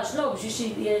שיוכל דבש? לא, בשביל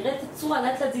שיראה את הצורה,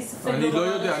 לאט לאט זה יספק. אני לא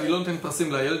יודע, אני לא נותן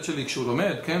פרסים לילד שלי כשהוא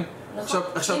לומד, כן? נכון,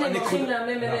 הנה הם הולכים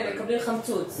לממ"מ, מקבלים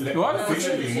חמצוץ.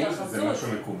 פרסים ללימוד זה משהו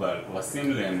מקובל,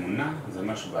 פרסים לאמונה זה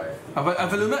משהו בעייתי.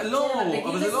 אבל לא,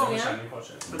 אבל זה לא...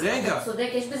 רגע. אתה צודק,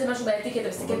 יש בזה משהו בעייתי, כי אתה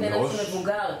מסתכל בעיניים של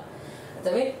מבוגר.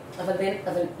 אתה מבין?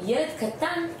 אבל ילד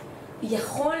קטן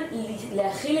יכול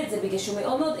להכיל את זה בגלל שהוא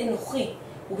מאוד מאוד אנוכי.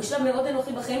 הוא בשלב מאוד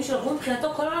אנוכי בחיים שלו, והוא מבחינתו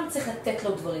כל העולם צריך לתת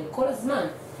לו דברים, כל הזמן.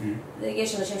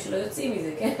 יש אנשים שלא יוצאים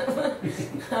מזה, כן?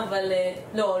 אבל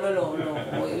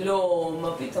לא,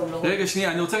 מה פתאום, לא. רגע,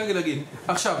 שנייה, אני רוצה רגע להגיד.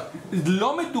 עכשיו,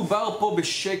 לא מדובר פה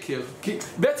בשקר, כי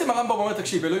בעצם הרמב"ם אומר,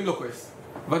 תקשיב, אלוהים לא כועס.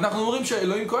 ואנחנו אומרים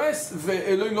שאלוהים כועס,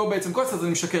 ואלוהים לא בעצם כועס, אז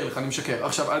אני משקר לך, אני משקר.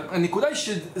 עכשיו, הנקודה היא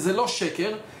שזה לא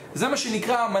שקר, זה מה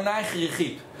שנקרא אמנה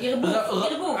הכרחית.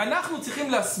 ערבוב. אנחנו צריכים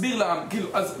להסביר לעם, כאילו,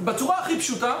 אז בצורה הכי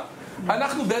פשוטה,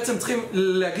 אנחנו בעצם צריכים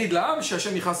להגיד לעם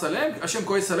שהשם יכעס עליהם, השם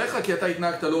כועס עליך כי אתה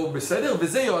התנהגת לא בסדר,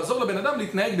 וזה יעזור לבן אדם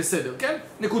להתנהג בסדר, כן?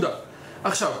 נקודה.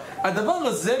 עכשיו, הדבר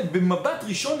הזה במבט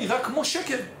ראשון נראה כמו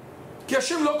שקר, כי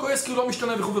השם לא כועס כי הוא לא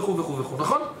משתנה וכו' וכו' וכו' וכו',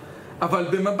 נכון? אבל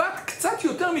במבט קצת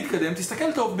יותר מתקדם,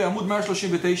 תסתכל טוב בעמוד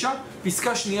 139,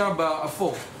 פסקה שנייה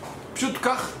באפור. פשוט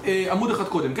קח עמוד אחד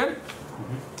קודם, כן?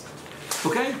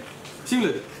 אוקיי? שים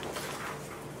לב.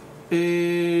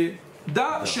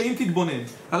 דע שאם תתבונן.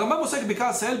 הרמב עוסק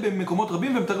בכעס האל במקומות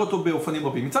רבים ומתאר אותו באופנים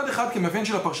רבים. מצד אחד כמאפיין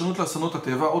של הפרשנות לאסונות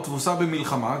הטבע או תבוסה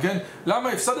במלחמה, כן? למה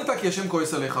הפסדת? כי השם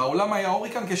כועס עליך, או למה היה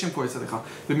הוריקן? כי השם כועס עליך.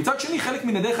 ומצד שני חלק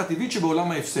מן הדרך הטבעית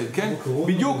שבעולם ההפסד, כן?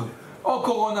 בדיוק, או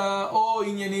קורונה, או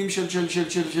עניינים של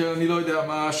אני לא יודע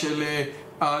מה, של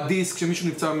הדיסק, שמישהו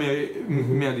נפצע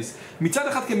מהדיסק. מצד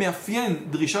אחד כמאפיין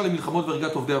דרישה למלחמות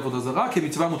והריגת עובדי עבודה זרה,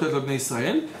 כמצווה מוטלת על בני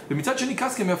ישראל, ומצד שני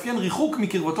כעס כמאפיין ריחוק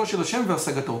מקרבתו של השם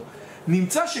והשגתו.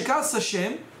 נמצא שכעס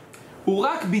השם הוא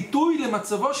רק ביטוי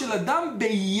למצבו של אדם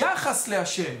ביחס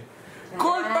להשם.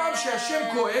 כל פעם שהשם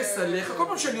כועס עליך, כל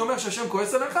פעם שאני אומר שהשם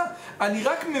כועס עליך, אני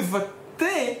רק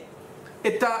מבטא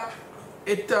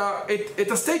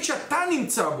את הסטייט שאתה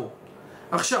נמצא בו.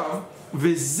 עכשיו,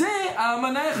 וזה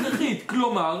האמנה ההכרחית,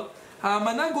 כלומר,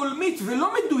 האמנה גולמית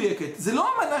ולא מדויקת. זה לא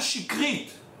אמנה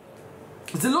שקרית,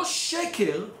 זה לא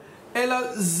שקר, אלא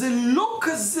זה לא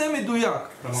כזה מדויק.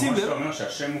 שים לב. שאתה אומר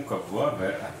שהשם הוא קבוע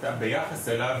ואתה ביחס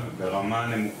אליו ברמה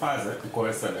נמוכה, זה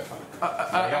כועס עליך.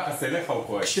 ביחס אליך הוא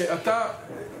כועס. כשאתה...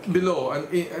 לא,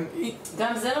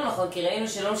 גם זה לא נכון, כי ראינו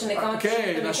שלא משנה כמה...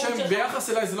 כן, השם ביחס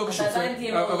אליי זה לא קשור. אתה עדיין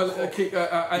תהיה מאוד רחוק.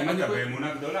 אם אתה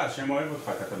באמונה גדולה, השם אוהב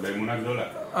אותך, אתה באמונה גדולה.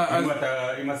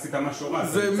 אם עשית משהו רע,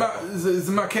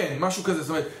 זה מה, כן, משהו כזה. זאת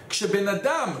אומרת, כשבן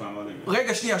אדם...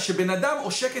 רגע, שנייה, כשבן אדם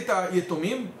עושק את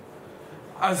היתומים,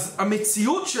 אז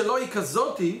המציאות שלו היא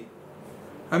כזאתי,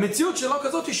 המציאות שלו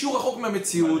כזאתי שהוא רחוק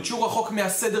מהמציאות, שהוא רחוק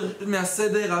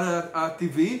מהסדר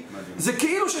הטבעי, זה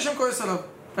כאילו שהשם כועס עליו.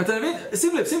 אתה מבין?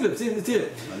 שים לב, תראה.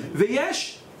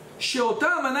 ויש שאותה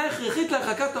אמנה הכרחית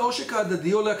להרחקת העושק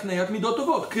ההדדי או להקניית מידות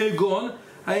טובות, כגון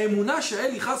האמונה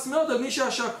שהאל יכעס מאוד על מי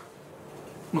שעשק.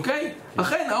 אוקיי?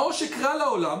 אכן, העושק רע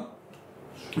לעולם,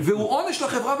 והוא עונש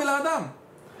לחברה ולאדם.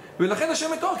 ולכן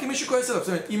השם מתואר כמי שכועס עליו. זאת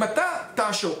אומרת, אם אתה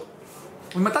תעשוק,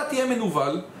 אם אתה תהיה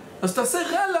מנוול, אז תעשה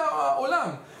רע לעולם.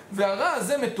 והרע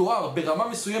הזה מתואר ברמה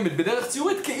מסוימת, בדרך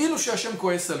ציורית, כאילו שהשם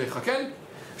כועס עליך, כן?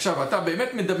 עכשיו, אתה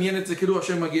באמת מדמיין את זה, כאילו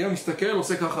השם מגיע, מסתכל,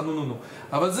 עושה ככה, נו.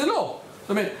 אבל זה לא. זאת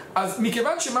אומרת, אז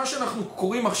מכיוון שמה שאנחנו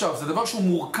קוראים עכשיו, זה דבר שהוא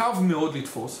מורכב מאוד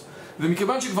לתפוס,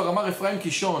 ומכיוון שכבר אמר אפרים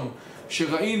קישון,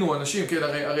 שראינו אנשים, כן,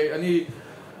 הרי אני...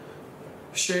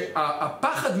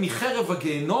 שהפחד מחרב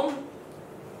הגיהנום,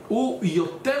 הוא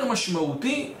יותר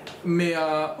משמעותי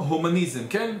מההומניזם,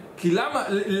 כן? כי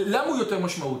למה הוא יותר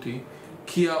משמעותי?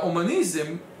 כי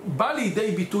ההומניזם בא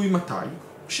לידי ביטוי מתי?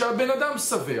 שהבן אדם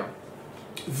שבע,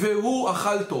 והוא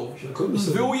אכל טוב,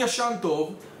 והוא ישן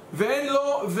טוב, ואין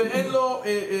לו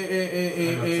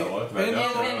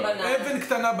אבן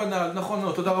קטנה בנעל,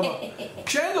 נכון, תודה רבה.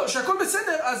 כשאין לו, שהכל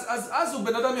בסדר, אז הוא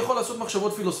בן אדם יכול לעשות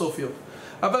מחשבות פילוסופיות.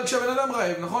 אבל כשהבן אדם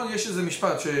רעב, נכון? יש איזה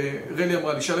משפט שרלי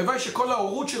אמרה לי, שהלוואי שכל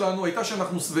ההורות שלנו הייתה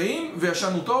שאנחנו שבעים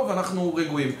וישנו טוב ואנחנו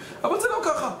רגועים. אבל זה לא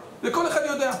ככה, וכל אחד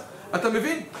יודע. אתה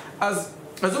מבין? אז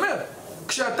אומר,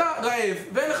 כשאתה רעב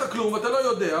ואין לך כלום ואתה לא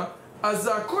יודע, אז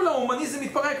כל ההומניזם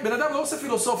מתפרק. בן אדם לא עושה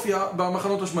פילוסופיה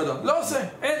במחנות השמדה. לא עושה,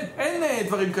 אין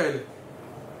דברים כאלה.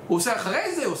 הוא עושה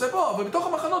אחרי זה, הוא עושה פה, אבל בתוך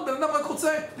המחנות בן אדם רק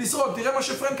רוצה לשרוד. תראה מה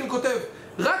שפרנקל כותב.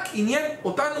 רק עניין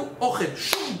אותנו אוכל,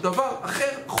 שום דבר אחר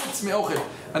חוץ מאוכל.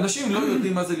 אנשים לא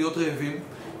יודעים מה זה להיות רעבים,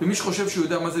 ומי שחושב שהוא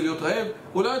יודע מה זה להיות רעב,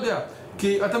 הוא לא יודע.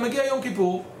 כי אתה מגיע יום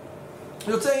כיפור,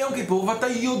 יוצא יום כיפור, ואתה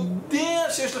יודע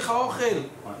שיש לך אוכל.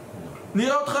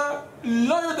 נראה אותך,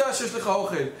 לא יודע שיש לך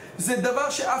אוכל. זה דבר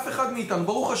שאף אחד מאיתנו,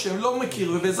 ברוך השם, לא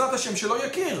מכיר, ובעזרת השם שלא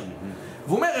יכיר.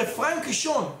 והוא אומר, אפרים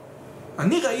קישון,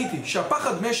 אני ראיתי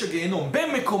שהפחד מאש הגיהנום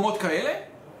במקומות כאלה,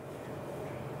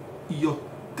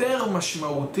 יותר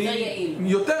משמעותי,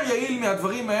 יותר יעיל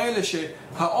מהדברים האלה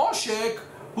שהעושק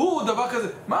הוא דבר כזה.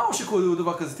 מה העושק הוא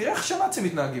דבר כזה? תראה איך שנאצים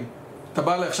מתנהגים. אתה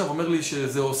בא לי עכשיו ואומר לי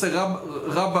שזה עושה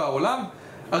רע בעולם?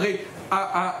 הרי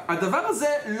הדבר הזה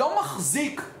לא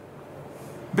מחזיק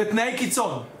בתנאי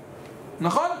קיצון,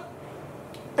 נכון?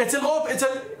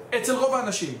 אצל רוב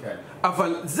האנשים. כן.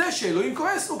 אבל זה שאלוהים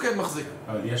כועס הוא כן מחזיק.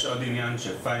 אבל יש עוד עניין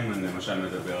שפיימן למשל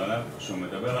מדבר עליו, שהוא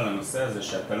מדבר על הנושא הזה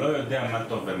שאתה לא יודע מה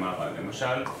טוב ומה רע.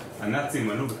 למשל, הנאצים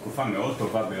עלו בתקופה מאוד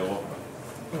טובה באירופה.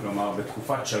 כלומר,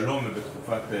 בתקופת שלום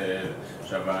ובתקופת...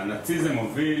 עכשיו, הנאציזם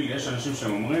מוביל, יש אנשים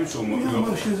שאומרים שהוא מוביל... מי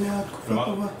אומר שזה היה תקופה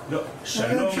טובה? לא,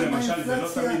 שלום למשל זה לא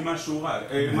תמיד משהו רע,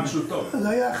 משהו טוב. זה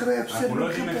היה אחרי הפסד... אנחנו לא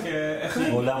יודעים איך...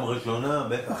 עולם ראשונה,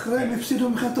 בטח. אחרי הם הפסידו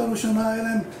מלחמת הראשונה, היה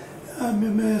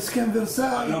להם הסכם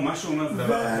ורסאי. לא, מה שהוא אומר זה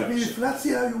דבר אחר.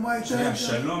 והאינפלציה איומה הייתה...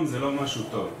 שלום זה לא משהו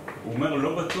טוב. הוא אומר,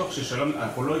 לא בטוח ששלום...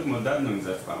 אנחנו לא התמודדנו עם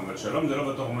זה אף פעם, אבל שלום זה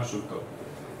לא בטוח משהו טוב.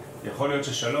 יכול להיות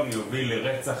ששלום יוביל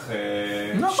לרצח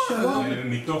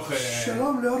מתוך...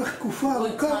 שלום לאורך תקופה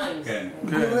ארוכה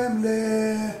גורם ל...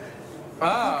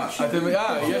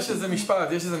 יש איזה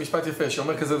משפט יפה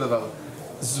שאומר כזה דבר: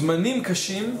 זמנים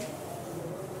קשים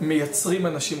מייצרים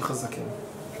אנשים חזקים.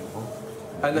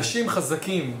 אנשים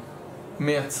חזקים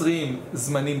מייצרים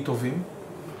זמנים טובים,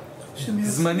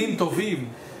 זמנים טובים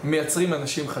מייצרים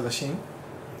אנשים חלשים,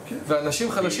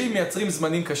 ואנשים חלשים מייצרים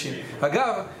זמנים קשים.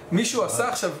 אגב, מישהו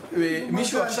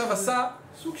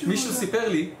סיפר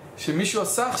לי שמישהו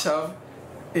עשה עכשיו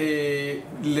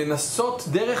לנסות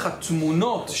דרך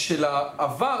התמונות של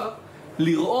העבר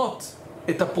לראות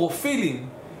את הפרופילים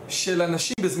של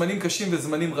אנשים בזמנים קשים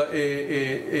וזמנים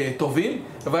טובים,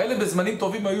 והאלה בזמנים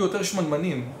טובים היו יותר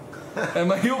שמנמנים,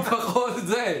 הם היו פחות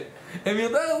זה, הם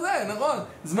יותר זה, נכון?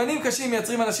 זמנים קשים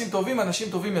מייצרים אנשים טובים, אנשים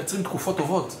טובים מייצרים תקופות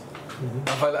טובות.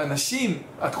 אבל אנשים,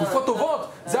 התקופות טובות,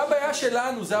 זה הבעיה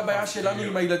שלנו, זה הבעיה שלנו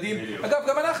עם הילדים. אגב,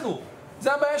 גם אנחנו,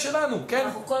 זה הבעיה שלנו, כן?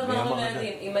 אנחנו כל הזמן אומרים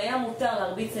לילדים, אם היה מותר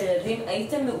להרביץ לילדים,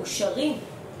 הייתם מאושרים?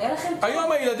 אין לכם טוב?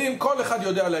 היום הילדים, כל אחד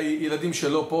יודע על הילדים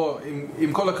שלו פה,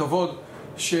 עם כל הכבוד,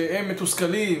 שהם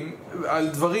מתוסכלים על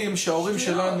דברים שההורים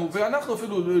שלנו, ואנחנו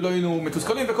אפילו לא היינו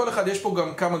מתוסכלים, וכל אחד יש פה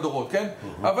גם כמה דורות, כן?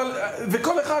 אבל,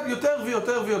 וכל אחד יותר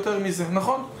ויותר ויותר מזה,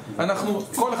 נכון? אנחנו,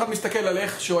 כל אחד מסתכל על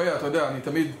איך שהוא היה, אתה יודע, אני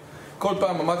תמיד, כל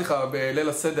פעם אמרתי לך בליל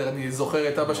הסדר, אני זוכר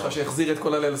את אבא שלך שהחזיר את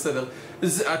כל הליל הסדר.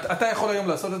 אתה יכול היום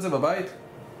לעשות את זה בבית?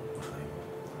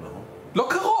 לא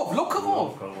קרוב, לא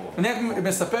קרוב. אני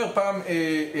מספר פעם...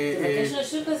 תבקש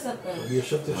רשות לספר. אני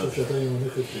ישבתי עכשיו שאתה עם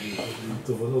הנכד שלי, עם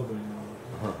תובנות בעניין.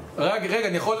 רגע,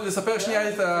 אני יכול לספר שנייה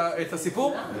את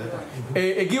הסיפור?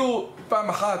 הגיעו פעם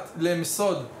אחת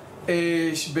למסוד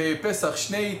בפסח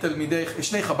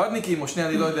שני חבדניקים או שני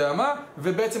אני לא יודע מה,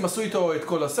 ובעצם עשו איתו את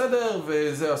כל הסדר,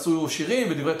 וזה עשו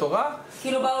שירים ודברי תורה.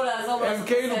 כאילו באו לעזור הם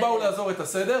כאילו באו לעזור את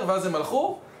הסדר, ואז הם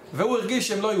הלכו, והוא הרגיש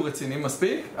שהם לא היו רציניים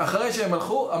מספיק. אחרי שהם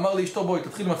הלכו, אמר לי אשתו בואי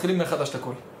מתחילים מחדש את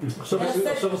הכל. עכשיו עושים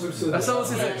סדר. עכשיו עושים סדר. עכשיו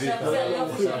זה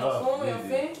יופי שהלכו,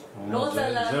 יופי. לא רוצה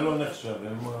לה... זה לא נחשב,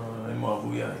 הם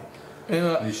אוהבו יין.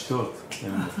 לשתות.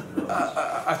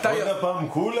 עוד הפעם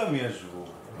כולם ישבו,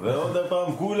 ועוד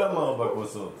הפעם כולם 4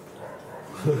 כוסות.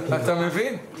 אתה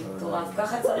מבין? מטורף,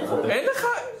 ככה צריך. אין לך...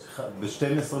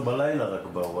 ב-12 בלילה רק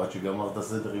באו, עד שגמר את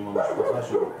הסדר עם המשפחה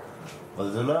שלו.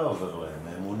 אבל זה לא היה עובר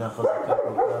להם, האמונה חזקה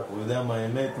כל כך, הוא יודע מה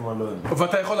האמת, מה לא אמת.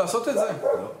 ואתה יכול לעשות את זה?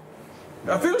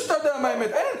 לא. אפילו שאתה יודע מה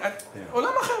האמת, אין,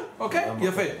 עולם אחר, אוקיי?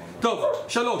 יפה. טוב,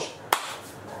 3.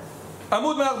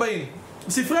 עמוד 140.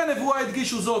 ספרי הנבואה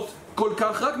הדגישו זאת כל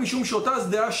כך רק משום שאותה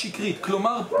דעה שקרית,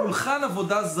 כלומר פולחן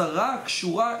עבודה זרה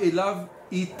קשורה אליו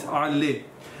יתעלה.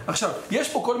 עכשיו, יש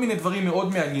פה כל מיני דברים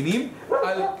מאוד מעניינים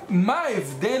על מה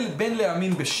ההבדל בין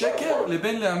להאמין בשקר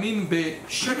לבין להאמין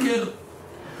בשקר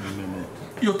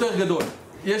יותר גדול.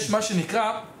 יש מה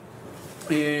שנקרא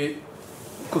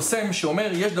קוסם שאומר,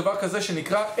 יש דבר כזה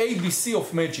שנקרא ABC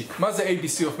of Magic. מה זה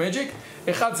ABC of Magic?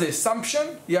 אחד זה assumption,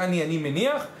 יעני אני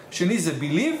מניח, שני זה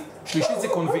believe, שלישי זה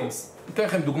convince. אתן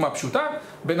לכם דוגמה פשוטה,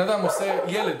 בן אדם עושה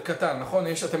ילד קטן, נכון?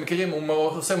 אתם מכירים, הוא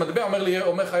עושה מטבע,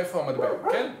 אומר לך איפה המטבע,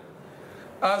 כן?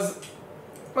 אז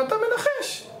אתה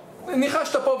מנחש,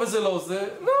 ניחשת פה וזה לא זה,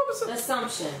 לא בסדר.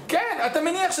 assumption. כן, אתה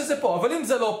מניח שזה פה, אבל אם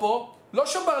זה לא פה, לא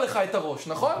שבר לך את הראש,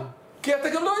 נכון? כי אתה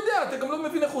גם לא יודע, אתה גם לא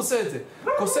מבין איך הוא עושה את זה.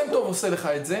 קוסם טוב עושה לך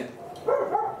את זה,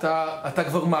 אתה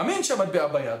כבר מאמין שהמטבע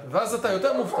ביד, ואז אתה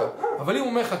יותר מופתע. אבל אם הוא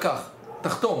אומר לך כך,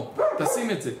 תחתום,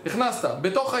 תשים את זה, הכנסת,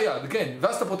 בתוך היד, כן,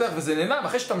 ואז אתה פותח וזה נעלם,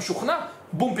 אחרי שאתה משוכנע,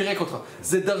 בום, פירק אותך.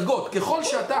 זה דרגות, ככל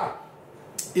שאתה,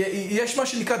 יש מה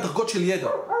שנקרא דרגות של ידע,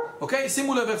 אוקיי?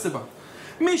 שימו לב איך זה בא.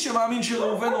 מי שמאמין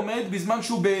שראובן עומד בזמן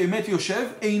שהוא באמת יושב,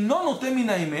 אינו נוטה מן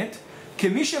האמת,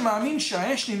 כמי שמאמין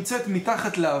שהאש נמצאת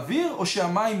מתחת לאוויר, או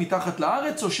שהמים מתחת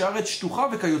לארץ, או שהארץ שטוחה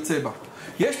וכיוצא בה.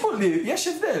 יש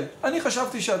הבדל. אני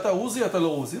חשבתי שאתה רוזי, אתה לא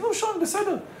רוזי. נו, שון,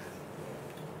 בסדר.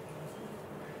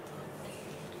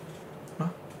 מה?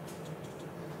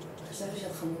 חשבתי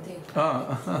שאת חמותי.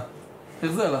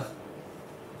 איך זה הלך?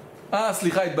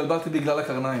 סליחה, התבלבלתי בגלל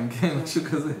הקרניים, כן, משהו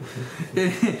כזה.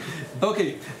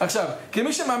 אוקיי, עכשיו,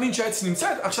 כמי שמאמין שהעץ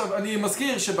נמצאת, עכשיו, אני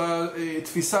מזכיר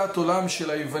שבתפיסת עולם של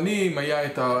היוונים היה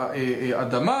את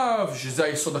האדמה, שזה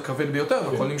היסוד הכבד ביותר,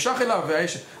 והכל נמשך אליו,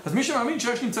 והאש. אז מי שמאמין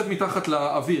שהאש נמצאת מתחת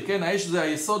לאוויר, כן, האש זה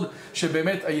היסוד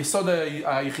שבאמת, היסוד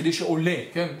היחידי שעולה,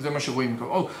 כן, זה מה שרואים,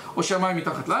 או שהמים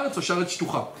מתחת לארץ, או שהארץ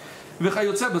שטוחה.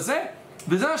 וכיוצא בזה,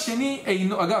 וזה השני,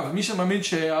 אגב, מי שמאמין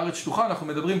שהארץ שטוחה, אנחנו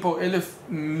מדברים פה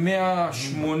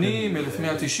 1180,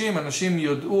 1190, אנשים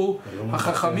ידעו,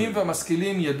 החכמים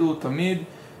והמשכילים ידעו תמיד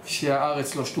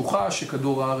שהארץ לא שטוחה,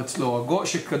 שכדור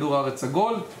הארץ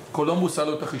עגול, קולומבוס היה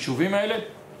לו את החישובים האלה.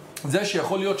 זה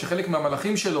שיכול להיות שחלק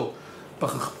מהמלאכים שלו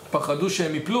פחדו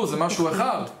שהם יפלו, זה משהו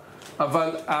אחד,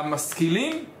 אבל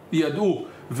המשכילים ידעו,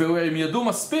 והם ידעו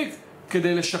מספיק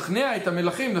כדי לשכנע את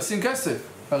המלאכים לשים כסף.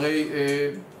 הרי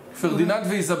פרדיננד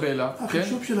ואיזבלה, כן?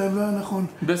 החישוב שלהם לא היה נכון.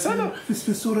 בסדר.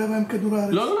 פספסו רבע עם כדור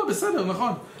הארץ. לא, בסדר,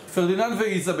 נכון. פרדיננד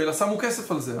ואיזבלה שמו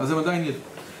כסף על זה, אז הם עדיין ידעו.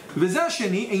 וזה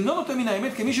השני, אינו נותן מן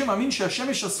האמת, כמי שמאמין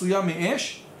שהשמש עשויה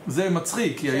מאש, זה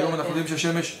מצחיק, כי היום אנחנו יודעים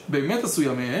שהשמש באמת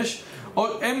עשויה מאש,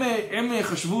 הם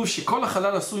חשבו שכל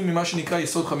החלל עשוי ממה שנקרא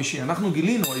יסוד חמישי. אנחנו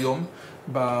גילינו היום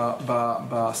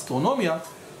באסטרונומיה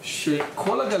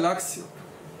שכל הגלקסיות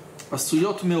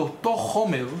עשויות מאותו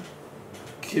חומר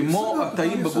כמו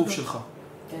התאים בגוף שלך.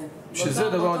 שזה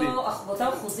דבר מדהים. באותם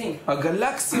אחוזים.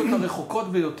 הגלקסיות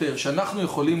הרחוקות ביותר שאנחנו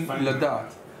יכולים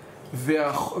לדעת,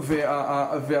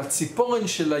 והציפורן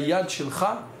של היד שלך,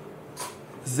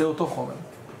 זה אותו חומר.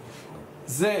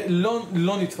 זה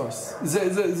לא נתפס.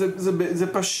 זה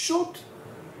פשוט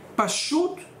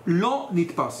לא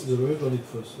נתפס. זה באמת לא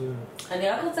נתפס. אני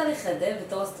רק רוצה לחדד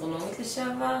בתור אסטרונומית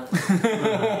לשעבר,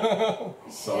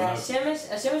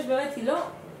 שהשמש באמת היא לא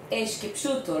אש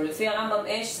כפשוטו, לפי הרמב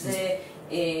אש זה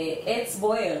עץ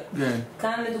בוער.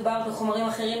 כאן מדובר בחומרים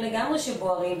אחרים לגמרי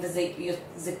שבוערים,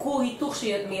 וזה כור היתוך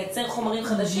שמייצר חומרים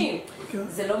חדשים.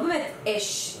 זה לא באמת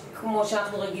אש כמו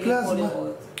שאנחנו רגילים פה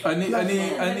לראות.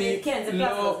 כן, זה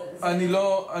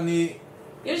פלזמה.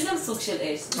 יש גם סוג של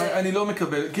אש. אני לא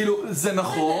מקבל, כאילו זה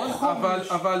נכון,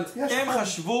 אבל הם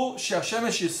חשבו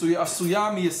שהשמש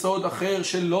עשויה מיסוד אחר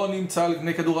שלא נמצא על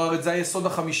פני כדור הארץ, זה היסוד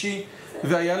החמישי,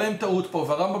 והיה להם טעות פה,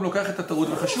 והרמב"ם לוקח את הטעות,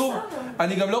 וחשוב,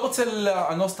 אני גם לא רוצה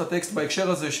לאנוס את הטקסט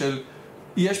בהקשר הזה של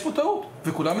יש פה טעות,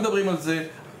 וכולם מדברים על זה.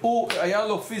 הוא, היה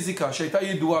לו פיזיקה שהייתה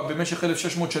ידועה במשך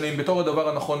 1600 שנים בתור הדבר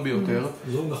הנכון ביותר.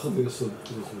 זו הנחת היסוד.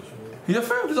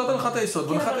 יפה, וזאת הנחת היסוד.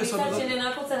 כן, אבל מצד שני, אני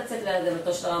רק רוצה לצאת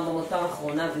להדמתו של הרמב"ם אותם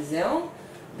האחרונה וזהו.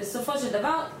 בסופו של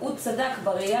דבר, הוא צדק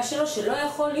בראייה שלו שלא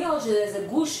יכול להיות שזה איזה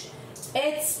גוש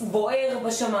עץ בוער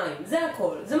בשמיים. זה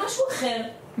הכל. זה משהו אחר.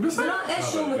 זה לא אש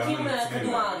שהוא מכיר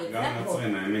מכדור הארץ. גם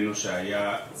הנוצרים האמינו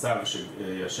שהיה צו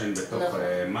שישן בתוך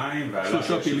מים, ועלה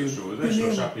שלושה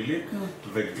פילים,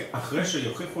 ואחרי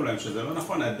שיוכיחו להם שזה לא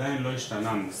נכון, עדיין לא השתנה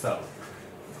המוסר.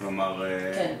 כלומר,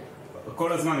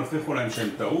 כל הזמן הוכיחו להם שהם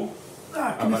טעו,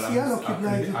 הכנסייה לא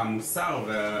קיבלה את זה. המוסר,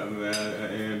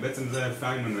 ובעצם זה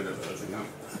פיינמן מדבר על זה גם.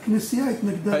 הכנסייה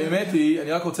התנגדה. האמת היא,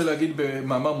 אני רק רוצה להגיד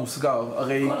במאמר מוסגר,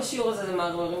 הרי כל השיעור הזה זה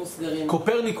מאמרים מוסגרים.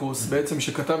 קופרניקוס בעצם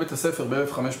שכתב את הספר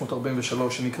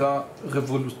ב-1543 שנקרא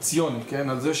רבולוציוני, כן?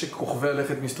 על זה שכוכבי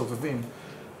הלכת מסתובבים,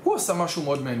 הוא עשה משהו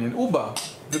מאוד מעניין. הוא בא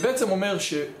ובעצם אומר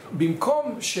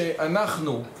שבמקום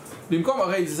שאנחנו,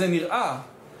 הרי זה נראה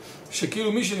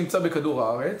שכאילו מי שנמצא בכדור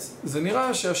הארץ, זה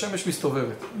נראה שהשמש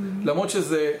מסתובבת. למרות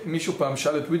שזה, מישהו פעם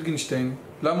שאל את ויטגנשטיין,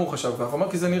 למה הוא חשב כך? הוא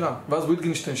אמר כי זה נראה. ואז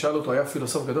ויטגנשטיין שאל אותו, היה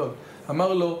פילוסוף גדול,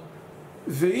 אמר לו,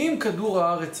 ואם כדור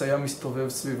הארץ היה מסתובב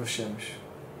סביב השמש,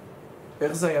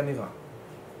 איך זה היה נראה?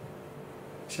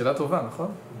 שאלה טובה,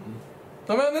 נכון? זאת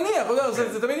אומרת, נניח,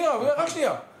 זה תמיד נראה, רק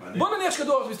שנייה. בוא נניח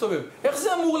שכדור הארץ מסתובב. איך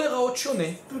זה אמור להיראות שונה?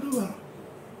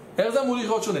 איך זה אמור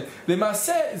להיראות שונה?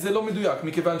 למעשה זה לא מדויק,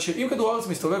 מכיוון שאם כדור הארץ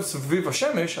מסתובב סביב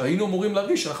השמש, היינו אמורים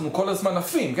להרגיש שאנחנו כל הזמן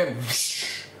עפים, כן?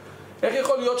 איך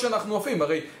יכול להיות שאנחנו עפים?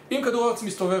 הרי אם כדור הארץ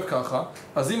מסתובב ככה,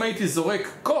 אז אם הייתי זורק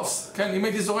כוס, כן? אם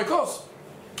הייתי זורק כוס,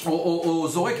 או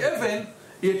זורק אבן,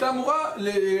 היא הייתה אמורה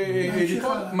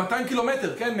ליפול 200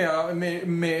 קילומטר, כן?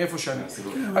 מאיפה שאני.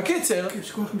 הקיצר...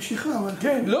 יש כוח משיכה, אבל...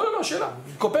 כן, לא, שאלה.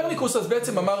 קופרניקוס אז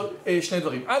בעצם אמר שני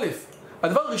דברים. א',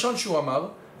 הדבר הראשון שהוא אמר,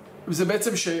 זה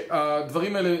בעצם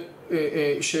שהדברים האלה,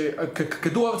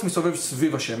 שכדור הארץ מסתובב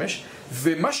סביב השמש,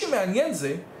 ומה שמעניין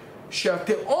זה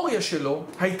שהתיאוריה שלו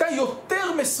הייתה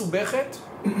יותר מסובכת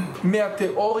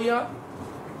מהתיאוריה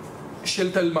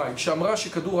של תלמי, שאמרה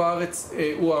שכדור הארץ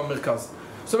הוא המרכז.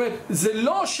 זאת אומרת, זה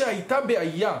לא שהייתה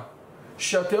בעיה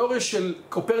שהתיאוריה של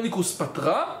קופרניקוס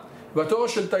פתרה, והתיאוריה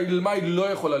של תלמי לא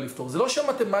יכולה לפתור. זה לא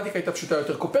שהמתמטיקה הייתה פשוטה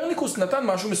יותר. קופרניקוס נתן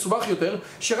משהו מסובך יותר,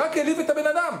 שרק העליב את הבן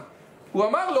אדם. הוא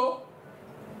אמר לו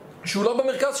שהוא לא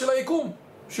במרכז של היקום,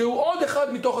 שהוא עוד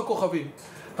אחד מתוך הכוכבים.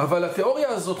 אבל התיאוריה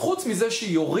הזאת, חוץ מזה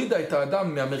שהיא הורידה את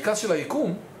האדם מהמרכז של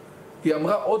היקום, היא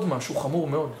אמרה עוד משהו חמור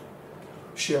מאוד,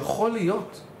 שיכול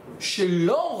להיות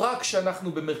שלא רק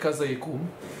שאנחנו במרכז היקום,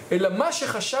 אלא מה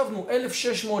שחשבנו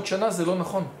 1600 שנה זה לא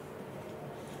נכון.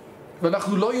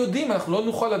 ואנחנו לא יודעים, אנחנו לא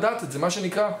נוכל לדעת את זה, מה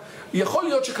שנקרא, יכול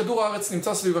להיות שכדור הארץ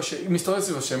מסתובב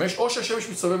סביב השמש, או שהשמש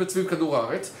מסתובבת סביב כדור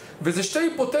הארץ, וזה שתי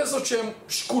היפותזות שהן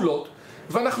שקולות,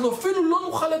 ואנחנו אפילו לא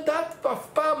נוכל לדעת אף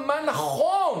פעם מה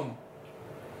נכון.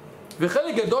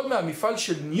 וחלק גדול מהמפעל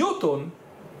של ניוטון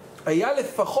היה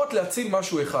לפחות להציל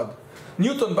משהו אחד.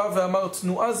 ניוטון בא ואמר,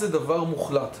 תנועה זה דבר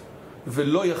מוחלט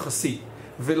ולא יחסי,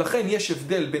 ולכן יש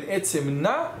הבדל בין עצם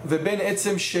נע ובין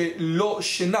עצם שלא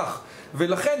שנח,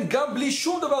 ולכן גם בלי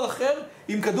שום דבר אחר,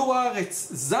 אם כדור הארץ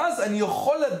זז, אני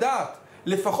יכול לדעת,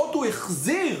 לפחות הוא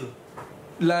החזיר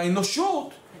לאנושות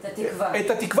את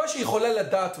התקווה שיכולה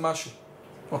לדעת משהו.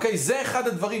 אוקיי? זה אחד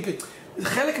הדברים.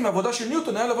 חלק מהעבודה של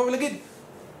ניוטון היה לבוא ולהגיד,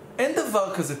 אין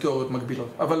דבר כזה תיאוריות מקבילות,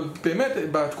 אבל באמת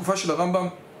בתקופה של הרמב"ם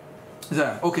זה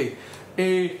היה, אוקיי.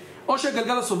 או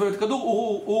שהגלגל הסובב את כדור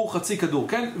הוא חצי כדור,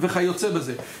 כן? וכיוצא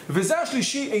בזה. וזה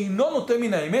השלישי, אינו נוטה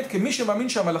מן האמת, כמי שמאמין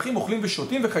שהמלאכים אוכלים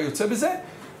ושותים וכיוצא בזה.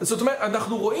 זאת אומרת,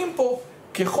 אנחנו רואים פה,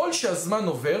 ככל שהזמן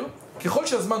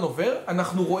עובר,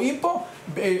 אנחנו רואים פה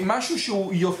משהו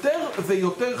שהוא יותר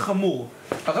ויותר חמור.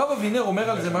 הרב אבינר אומר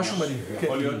על זה משהו מדהים.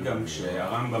 יכול להיות גם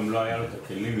שהרמב"ם לא היה לו את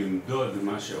הכלים למדוד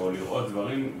משהו, או לראות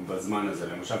דברים בזמן הזה.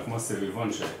 למשל, כמו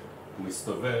סביבון שהוא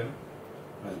מסתובב,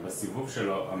 אז בסיבוב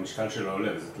שלו, המשקל שלו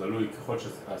עולה, וזה תלוי ככל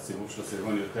שהסיבוב של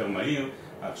הסביבון יותר מהיר.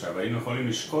 עכשיו, היינו יכולים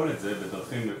לשקול את זה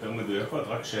בדרכים יותר מדויקות,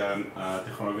 רק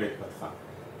שהטכנולוגיה התפתחה.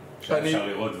 שאפשר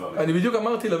לראות דברים. אני בדיוק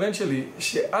אמרתי לבן שלי,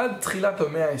 שעד תחילת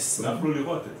המאה ה-20, לא יכלו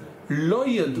לראות את זה. לא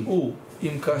ידעו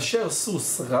אם כאשר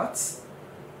סוס רץ,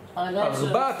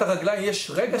 ארבעת הרגליים,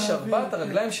 יש רגע שארבעת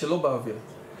הרגליים שלו באוויר.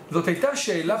 זאת הייתה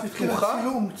שאלה פתוחה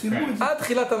עד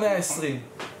תחילת המאה ה-20.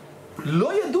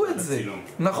 לא ידעו את זה.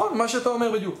 נכון, מה שאתה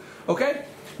אומר בדיוק. אוקיי?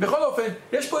 בכל אופן,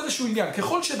 יש פה איזשהו עניין.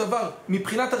 ככל שדבר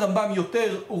מבחינת הרמב"ם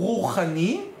יותר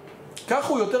רוחני, כך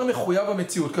הוא יותר מחויב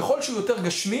המציאות. ככל שהוא יותר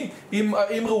גשמי,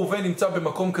 אם ראובן נמצא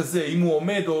במקום כזה, אם הוא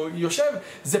עומד או יושב,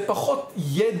 זה פחות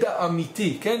ידע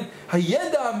אמיתי, כן?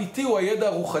 הידע האמיתי הוא הידע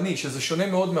הרוחני, שזה שונה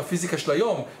מאוד מהפיזיקה של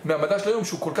היום, מהמדע של היום,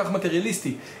 שהוא כל כך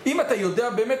מטריאליסטי. אם אתה יודע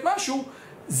באמת משהו,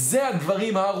 זה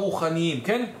הדברים הרוחניים,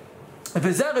 כן?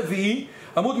 וזה הרביעי,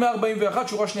 עמוד 141,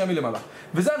 שורה שנייה מלמעלה.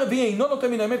 וזה הרביעי, אינו נוטה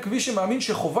מן האמת כפי שמאמין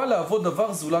שחובה לעבוד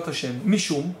דבר זולת השם.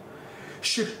 משום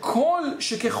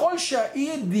שככל שהאי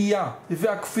ידיעה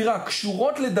והכפירה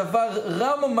קשורות לדבר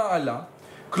רם מעלה,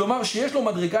 כלומר שיש לו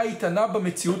מדרגה איתנה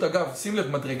במציאות, אגב, שים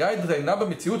לב, מדרגה איתנה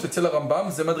במציאות אצל הרמב"ם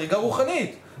זה מדרגה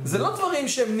רוחנית, זה לא דברים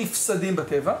שהם נפסדים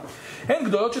בטבע, הן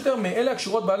גדולות יותר מאלה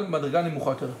הקשורות בעל מדרגה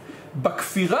נמוכה יותר.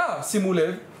 בכפירה, שימו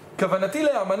לב, כוונתי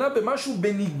להאמנה במשהו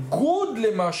בניגוד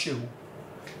למשהו.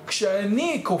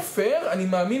 כשאני כופר, אני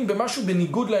מאמין במשהו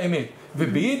בניגוד לאמת.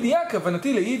 ובאי ידיעה,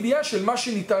 כוונתי לאי ידיעה של מה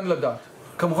שניתן לדעת.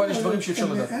 כמובן יש דברים שאפשר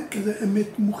לדעת. אין כזה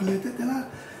אמת מוחלטת, אלא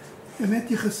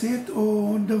אמת יחסית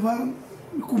או דבר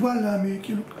מקובל לעמי,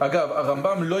 כאילו. אגב,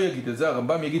 הרמב"ם לא יגיד את זה,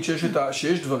 הרמב"ם יגיד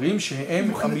שיש דברים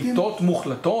שהם אמיתות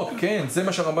מוחלטות, כן, זה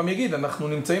מה שהרמב"ם יגיד. אנחנו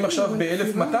נמצאים עכשיו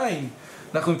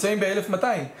ב-1200.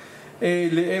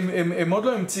 הם עוד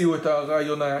לא המציאו את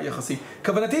הרעיון היחסי.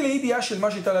 כוונתי לידיעה של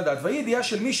מה שניתן לדעת, והידיעה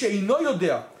של מי שאינו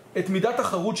יודע את מידת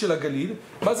החרוט של הגליל.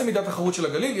 מה זה מידת החרוט של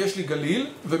הגליל? יש לי גליל,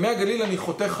 ומהגליל אני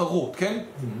חותך חרוט, כן?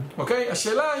 אוקיי?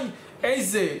 השאלה היא,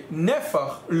 איזה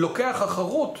נפח לוקח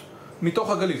החרוט מתוך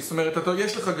הגליל? זאת אומרת,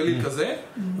 יש לך גליל כזה,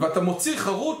 ואתה מוציא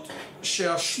חרוט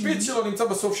שהשפיץ שלו נמצא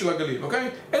בסוף של הגליל, אוקיי?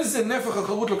 איזה נפח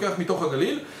החרוט לוקח מתוך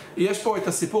הגליל? יש פה את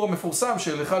הסיפור המפורסם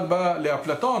של אחד בא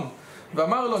לאפלטון,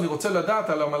 ואמר לו, אני רוצה לדעת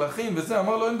על המלאכים וזה,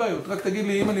 אמר לו, אין בעיות, רק תגיד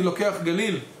לי, אם אני לוקח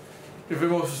גליל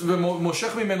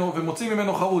ומושך ממנו ומוציא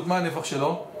ממנו חרוט, מה הנפח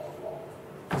שלו?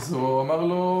 אז הוא אמר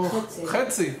לו,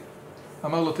 חצי.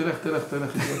 אמר לו, תלך.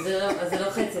 אז זה לא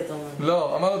חצי, אתה אומר.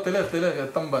 לא, אמר לו, תלך,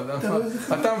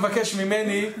 אתה מבקש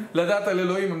ממני לדעת על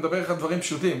אלוהים, אני מדבר לך דברים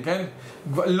פשוטים, כן?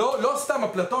 לא סתם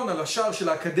אפלטון על השער של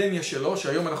האקדמיה שלו,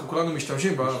 שהיום אנחנו כולנו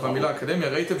משתמשים במילה אקדמיה,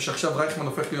 ראיתם שעכשיו רייכמן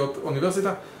הופך להיות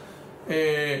אוניברסיטה?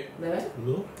 באמת?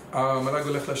 לא. המל"ג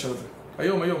הולך לאשר את זה.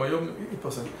 היום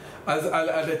יתפרסם. אז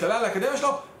תלה על האקדמיה שלו,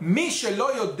 מי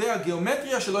שלא יודע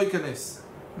גיאומטריה שלא ייכנס.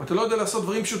 אם אתה לא יודע לעשות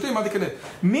דברים פשוטים, אל תיכנס.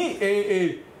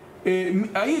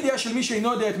 הידיעה של מי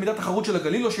שאינו יודע את מידת החרוט של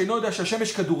הגליל, או שאינו יודע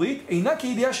שהשמש כדורית, אינה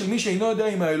כידיעה של מי שאינו יודע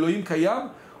אם האלוהים קיים,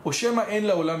 או שמא אין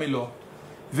לעולם אלוה.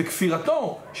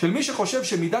 וכפירתו של מי שחושב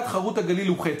שמידת חרוט הגליל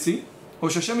הוא חצי, או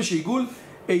שהשמש היא עיגול,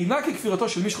 אינה ככפירתו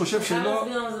של מי שחושב שלא...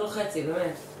 זה לא חצי,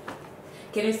 באמת.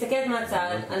 כי אני מסתכלת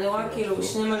מהצד, אני רואה כאילו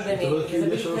שני מלבנים. אתה רואה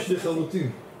כאילו יש שם שני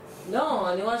חלוטים. לא,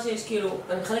 אני רואה שיש כאילו,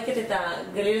 אני מחלקת את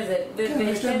הגליל הזה כן,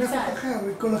 יש להם נפח אחר,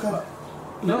 כל אחד.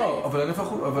 לא, אבל הנפח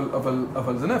הוא,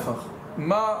 אבל זה נפח.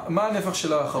 מה הנפח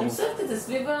של החרוט? אני מסתכלת את זה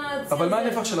סביב הצד. אבל מה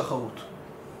הנפח של החרוט?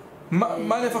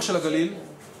 מה הנפח של הגליל?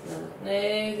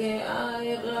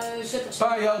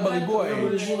 פאי 4 ריבוע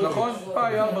H, נכון?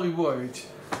 פאי 4 ריבוע H.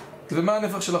 ומה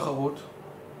הנפח של החרוט?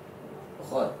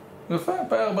 פחות. יפה,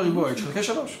 פאי 4 ריבוע H, חלקי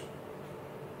 3.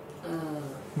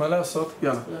 מה לעשות?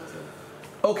 יאללה.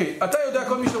 אוקיי, אתה יודע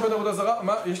כל מי שעובד עבודה זרה?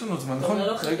 מה? יש לנו זמן, נכון?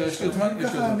 רגע, יש לי זמן?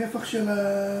 ככה הנפח של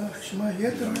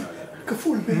היתר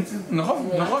כפול בעצם. נכון,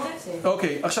 נכון.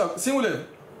 אוקיי, עכשיו, שימו לב.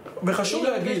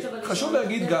 וחשוב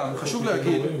להגיד גם,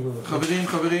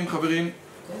 חברים,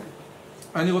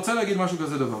 אני רוצה להגיד משהו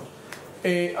כזה דבר.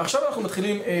 עכשיו אנחנו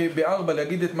מתחילים ב4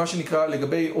 להגיד את מה שנקרא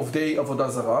לגבי עובדי עבודה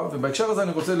זרה, ובהקשר הזה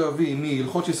אני רוצה להביא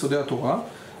מהלכות יסודי התורה,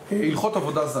 הלכות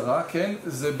עבודה זרה, כן?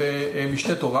 זה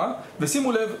במשנה תורה,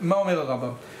 ושימו לב מה אומר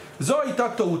הרמב. זו הייתה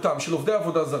טעותם של עובדי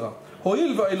עבודה זרה.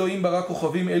 הואיל ואלוהים ברא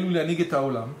כוכבים אלו להנהיג את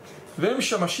העולם, והם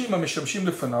שמשים המשמשים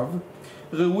לפניו,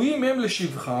 ראויים הם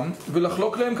לשבחם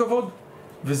ולחלוק להם כבוד.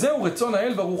 וזהו רצון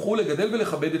האל ברוך הוא לגדל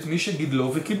ולכבד את מי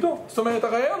שגידלו וכיבדו. זאת אומרת,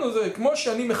 הרעיון הזה, כמו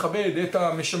שאני מכבד את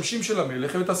המשמשים של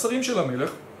המלך ואת השרים של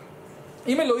המלך,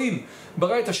 אם אלוהים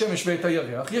ברא את השמש ואת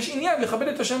הירח, יש עניין לכבד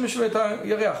את השמש ואת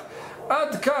הירח.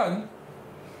 עד כאן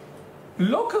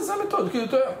לא כזה מתוד, כי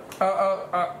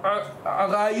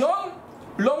הרעיון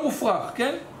לא מופרך,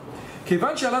 כן?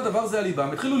 כיוון שעלה דבר זה על ליבם,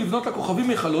 התחילו לבנות לכוכבים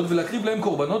מחלות ולהקריב להם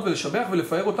קורבנות ולשבח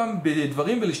ולפאר אותם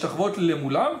בדברים ולהשתחוות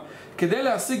למולם כדי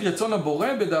להשיג רצון הבורא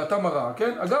בדעתם הרעה,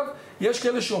 כן? אגב, יש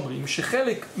כאלה שאומרים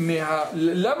שחלק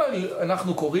למה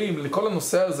אנחנו קוראים לכל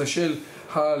הנושא הזה של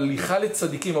ההליכה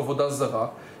לצדיקים עבודה זרה?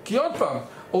 כי עוד פעם,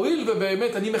 הואיל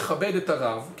ובאמת אני מכבד את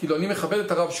הרב, כאילו אני מכבד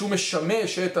את הרב שהוא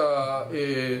משמש את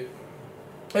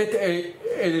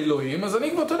אלוהים, אז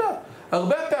אני כבר, אתה יודע,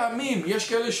 הרבה פעמים יש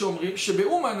כאלה שאומרים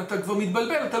שבאומן אתה כבר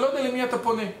מתבלבל, אתה לא יודע למי אתה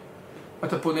פונה.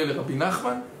 אתה פונה לרבי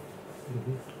נחמן,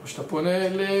 או שאתה פונה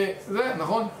לזה,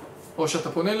 נכון? או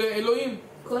שאתה פונה לאלוהים.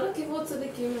 כל הקברות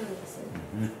צדיקים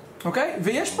האלה. אוקיי?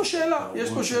 ויש פה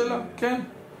שאלה, כן?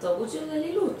 תרבות של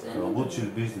אלילות. תרבות של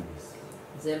ביזנס.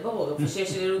 זה ברור, איפה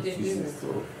שיש אלילות יש ביזנס.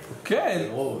 כן.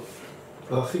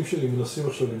 האחים שלי מנסים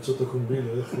עכשיו למצוא את הקומבינה,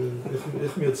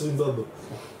 איך מייצרים בבא.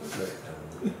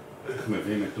 איך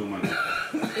מביאים את אומן.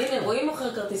 הנה, רועי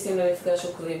מוכר כרטיסים למפגש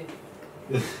עוקבים.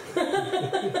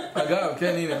 אגב,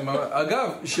 כן, הנה, אגב,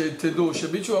 שתדעו,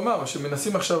 שביצ'ו אמר,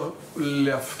 שמנסים עכשיו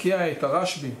להפקיע את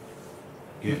הרשבי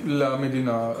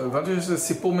למדינה, הבנתי שזה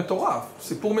סיפור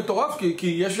מטורף,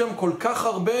 כי יש שם כל כך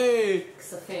הרבה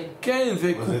כספים. כן,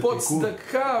 וקופות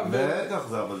צדקה בטח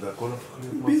זה, אבל זה הכל הופך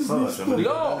להיות מספר.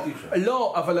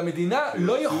 לא, אבל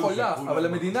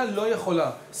המדינה לא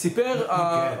יכולה. סיפר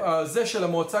זה של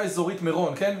המועצה האזורית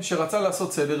מירון, כן? שרצה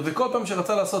לעשות סדר, וכל פעם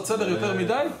שרצה לעשות סדר יותר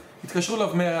מדי, התקשרו אליו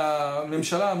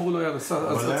מהממשלה, אמרו לו יאללה, אז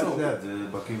אבל זה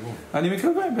בכיוון. אני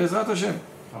מקווה, בעזרת השם.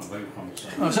 45.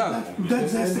 עכשיו,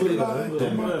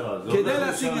 כדי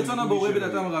להשיג רצון הבורא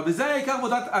בדעתם הרע, וזה היה עיקר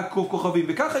עבודת הכוכבים,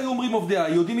 וכך היו אומרים עובדיה,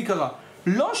 יהודים עיקרה.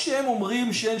 לא שהם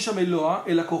אומרים שאין שם אלוה,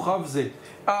 אלא כוכב זה.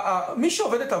 מי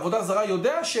שעובד את העבודה הזרה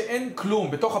יודע שאין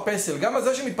כלום בתוך הפסל, גם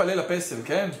הזה שמתפלל לפסל,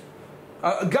 כן?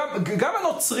 גם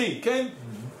הנוצרי, כן?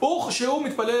 שהוא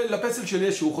מתפלל לפסל של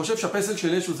ישו, הוא חושב שהפסל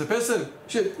של ישו זה פסל?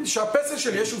 שהפסל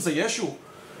של ישו זה ישו?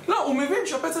 לא, הוא מבין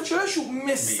שהפסל של ישו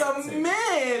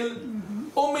מסמל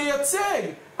או מייצג.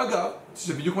 אגב,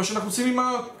 זה בדיוק מה שאנחנו עושים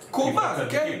עם הקורבן,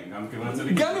 כן?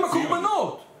 גם עם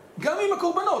הקורבנות. גם עם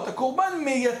הקורבנות. הקורבן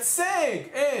מייצג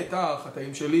את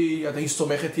החטאים שלי, אני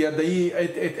סומך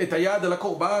את היד על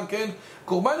הקורבן, כן?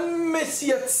 קורבן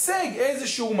מייצג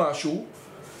איזשהו משהו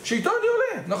שאיתו אני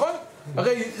עולה, נכון?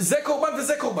 הרי זה קורבן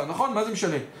וזה קורבן, נכון? מה זה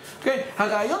משנה?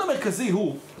 הרעיון המרכזי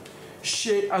הוא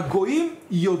שהגויים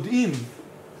יודעים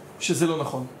שזה לא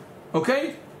נכון,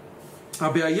 אוקיי?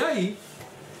 הבעיה היא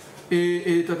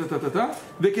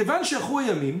וכיוון שאחרו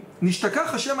הימים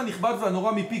נשתכח השם הנכבד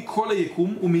והנורא מפי כל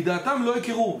היקום ומדעתם לא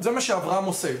יכירו. זה מה שאברהם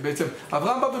עושה בעצם.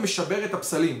 אברהם בא ומשבר את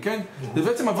הפסלים, כן?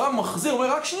 ובעצם אברהם מחזיר,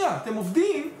 אומר רק שנייה, אתם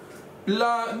עובדים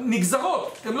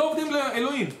לנגזרות, אתם לא עובדים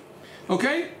לאלוהים,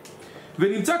 אוקיי?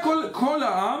 ונמצא כל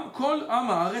העם, כל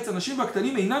עם הארץ, אנשים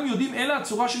והקטנים אינם יודעים אלא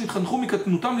הצורה שנתחנכו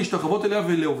מקטנותם להשתחוות אליה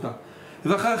ולעובדה.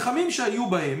 והחכמים שהיו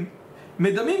בהם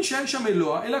מדמים שאין שם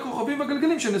אלוה, אלא הכוכבים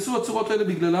והגלגלים שנשאו הצורות האלה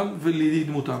בגללם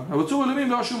ולדמותם. אבל צור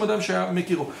אלוהים לא היה שום אדם שהיה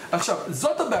מכירו. עכשיו,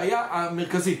 זאת הבעיה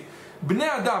המרכזית.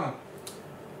 בני אדם,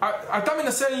 אתה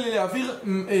מנסה להעביר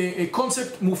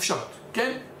קונספט מופשט,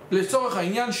 כן? לצורך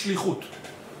העניין שליחות.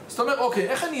 זאת אומרת, אוקיי,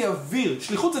 איך אני אעביר?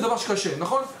 שליחות זה דבר שקשה,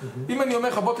 נכון? אם אני אומר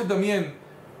לך, בוא תדמיין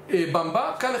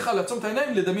במבה, קל לך לעצום את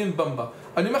העיניים לדמיין במבה.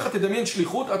 אני אומר לך, תדמיין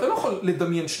שליחות, אתה לא יכול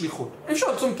לדמיין שליחות. אי אפשר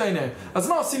לעצום את העיניים. אז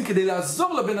מה עושים כדי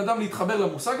לעזור לבן אדם להתחבר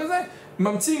למושג הזה?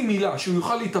 ממציאים מילה שהוא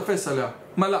יוכל להתאפס עליה.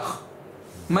 מלאך.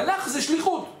 מלאך זה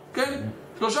שליחות, כן?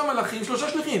 3 מלאכים, 3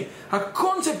 שליחים.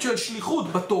 הקונספט של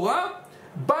שליחות בתורה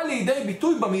בא לידי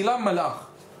ביטוי במילה מלאך.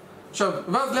 עכשיו,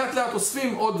 ואז לאט לאט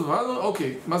אוספים עוד, ואז,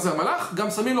 אוקיי, מה זה המלאך?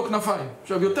 גם שמים לו כנפיים.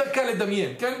 עכשיו, יותר קל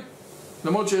לדמיין, כן?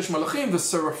 למרות שיש מלאכים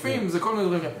וסרפים, זה כל מיני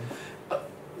דברים.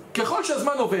 ככל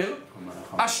שהזמן עובר,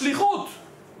 השליחות,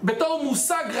 בתור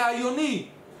מושג רעיוני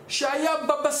שהיה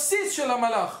בבסיס של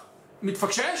המלאך,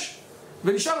 מתפקשש,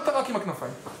 ונשארת רק עם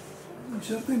הכנפיים.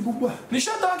 נשארת עם בובה.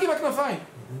 נשארת רק עם הכנפיים.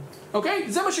 אוקיי?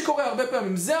 זה מה שקורה הרבה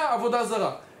פעמים, זה העבודה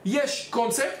זרה. יש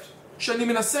קונספט שאני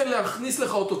מנסה להכניס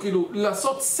לך אותו, כאילו,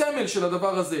 לעשות סמל של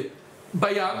הדבר הזה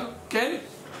ביד, כן?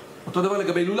 אותו דבר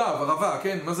לגבי לולב, ערבה,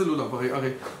 כן? מה זה לולב? הרי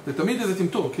זה תמיד איזה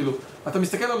טמטום, כאילו, אתה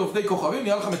מסתכל על עובדי כוכבים,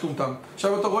 נהיה לך מטומטם.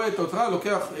 עכשיו אתה רואה את אותך,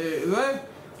 לוקח, זה,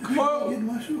 כמו... אפשר להגיד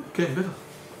משהו? כן, בטח.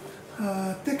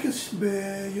 הטקס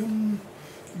ביום,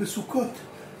 בסוכות,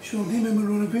 שעומדים עם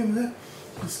הלולבים, זה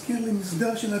מזכיר לי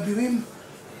מסדר של אבירים.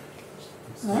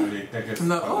 נכון,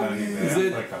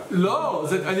 לא,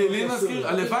 אני לי מזכיר,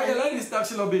 הלוואי אליי מסדר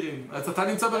של אבירים. אז אתה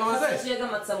נמצא ברמה הזה. יש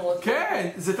גם עצמות. כן,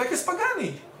 זה טקס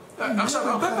פגני. עכשיו,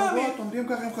 הרבה פעמים,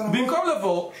 במקום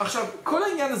לבוא, עכשיו, כל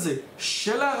העניין הזה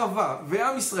של הערבה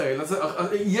ועם ישראל,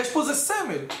 יש פה זה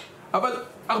סמל, אבל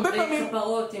הרבה פעמים,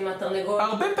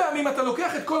 הרבה פעמים אתה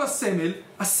לוקח את כל הסמל,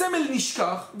 הסמל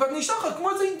נשכח, ואתה נשאר לך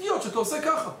כמו איזה אידיוט שאתה עושה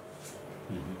ככה.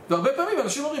 והרבה פעמים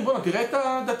אנשים אומרים, בוא'נה, תראה את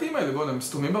הדתיים האלה, בוא'נה, הם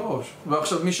סתומים בראש.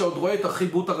 ועכשיו מי שעוד רואה את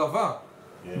החיבוט ערבה,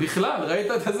 בכלל,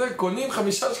 ראית את זה, קונים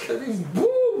 5 שקלים,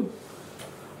 בום!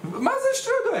 מה זה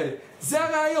השטויות האלה? זה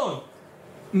הרעיון.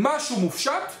 משהו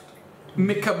מופשט,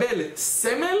 מקבל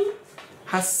סמל,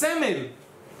 הסמל,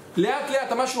 לאט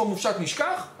לאט המשהו המופשט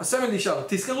נשכח, הסמל נשאר.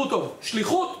 תזכרו טוב,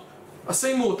 שליחות,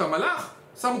 שימו אותה מלאך,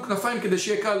 שמו כנפיים כדי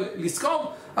שיהיה קל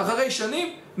לזכור, אחרי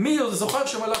שנים, מי זוכר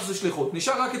שמלאך זה שליחות?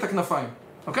 נשאר רק את הכנפיים,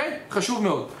 אוקיי? חשוב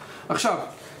מאוד. עכשיו,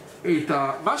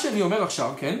 מה שאני אומר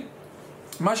עכשיו, כן?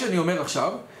 מה שאני אומר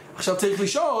עכשיו צריך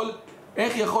לשאול,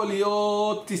 איך יכול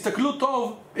להיות, תסתכלו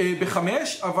טוב ב5,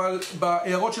 אבל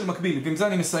בהערות של מקביל, ועם זה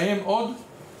אני מסיים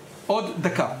עוד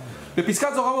דקה. בפסקת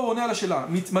זו הרמב עונה על השאלה,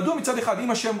 מדוע מצד אחד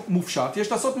אם השם מופשט,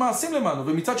 יש לעשות מעשים למענו,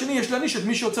 ומצד שני יש להעניש את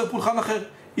מי שיוצר פולחן אחר.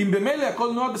 אם במילא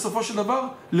הכל נועד בסופו של דבר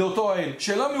לאותו האל.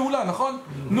 שאלה מעולה, נכון?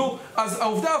 נו, אז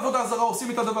העובדי העבודה זרה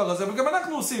עושים את הדבר הזה, וגם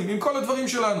אנחנו עושים, עם כל הדברים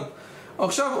שלנו.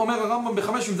 עכשיו אומר הרמב ב5,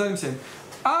 ועם זה אני מסיים.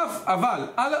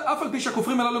 אף על פי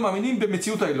שהכופרים הללו מאמינים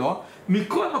במציאות האלוה,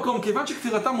 מכל מקום, כיוון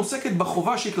שכפירתם עוסקת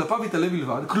בחובה שהיא כלפיו יתעלה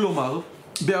בלבד, כלומר,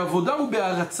 בעבודה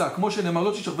ובהרצה, כמו שנאמר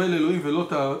לא תשתחווה לאלוהים ולא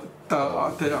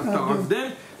תעבדם,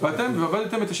 ואתם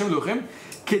ועבדתם את השם אלוהיכם,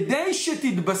 כדי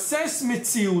שתתבסס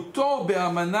מציאותו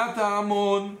באמנת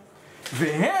ההמון,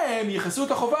 והם יחסו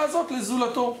את החובה הזאת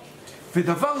לזולתו.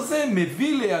 ודבר זה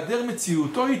מביא להיעדר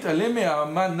מציאותו יתעלה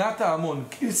מאמנת ההמון.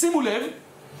 שימו לב,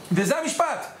 וזה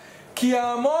המשפט. כי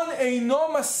ההמון אינו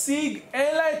משיג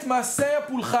אלא את מעשי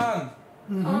הפולחן,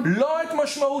 לא את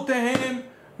משמעותיהם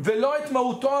ולא את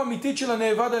מהותו האמיתית של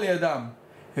הנאבד על ידם.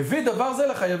 הביא דבר זה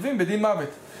לחייבים בדין מוות.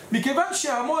 מכיוון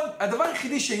שההמון, הדבר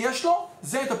היחידי שיש לו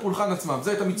זה את הפולחן עצמם,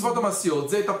 זה את המצוות המעשיות,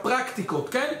 זה את הפרקטיקות,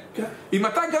 כן? כן. אם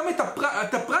אתה גם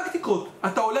את הפרקטיקות,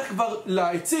 אתה הולך כבר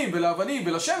לעצים ולאבנים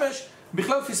ולשמש,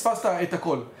 בכלל פספסת את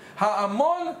הכל.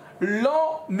 ההמון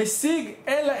לא משיג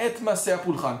אלא את מעשי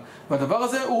הפולחן, והדבר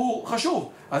הזה הוא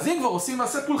חשוב. אז אם כבר עושים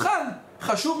מעשי פולחן,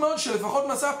 חשוב מאוד שלפחות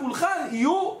מעשי הפולחן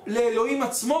יהיו לאלוהים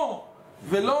עצמו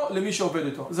ולא למי שעובד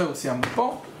איתו. זהו, סיימנו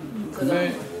פה. זה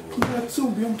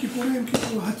עצום ביום כיפורים,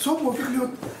 כאילו הצום הופך להיות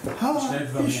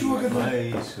האישו הגדול.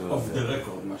 אוף דה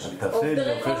רקורד, מה שנקרא. אוף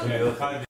דה רקורד.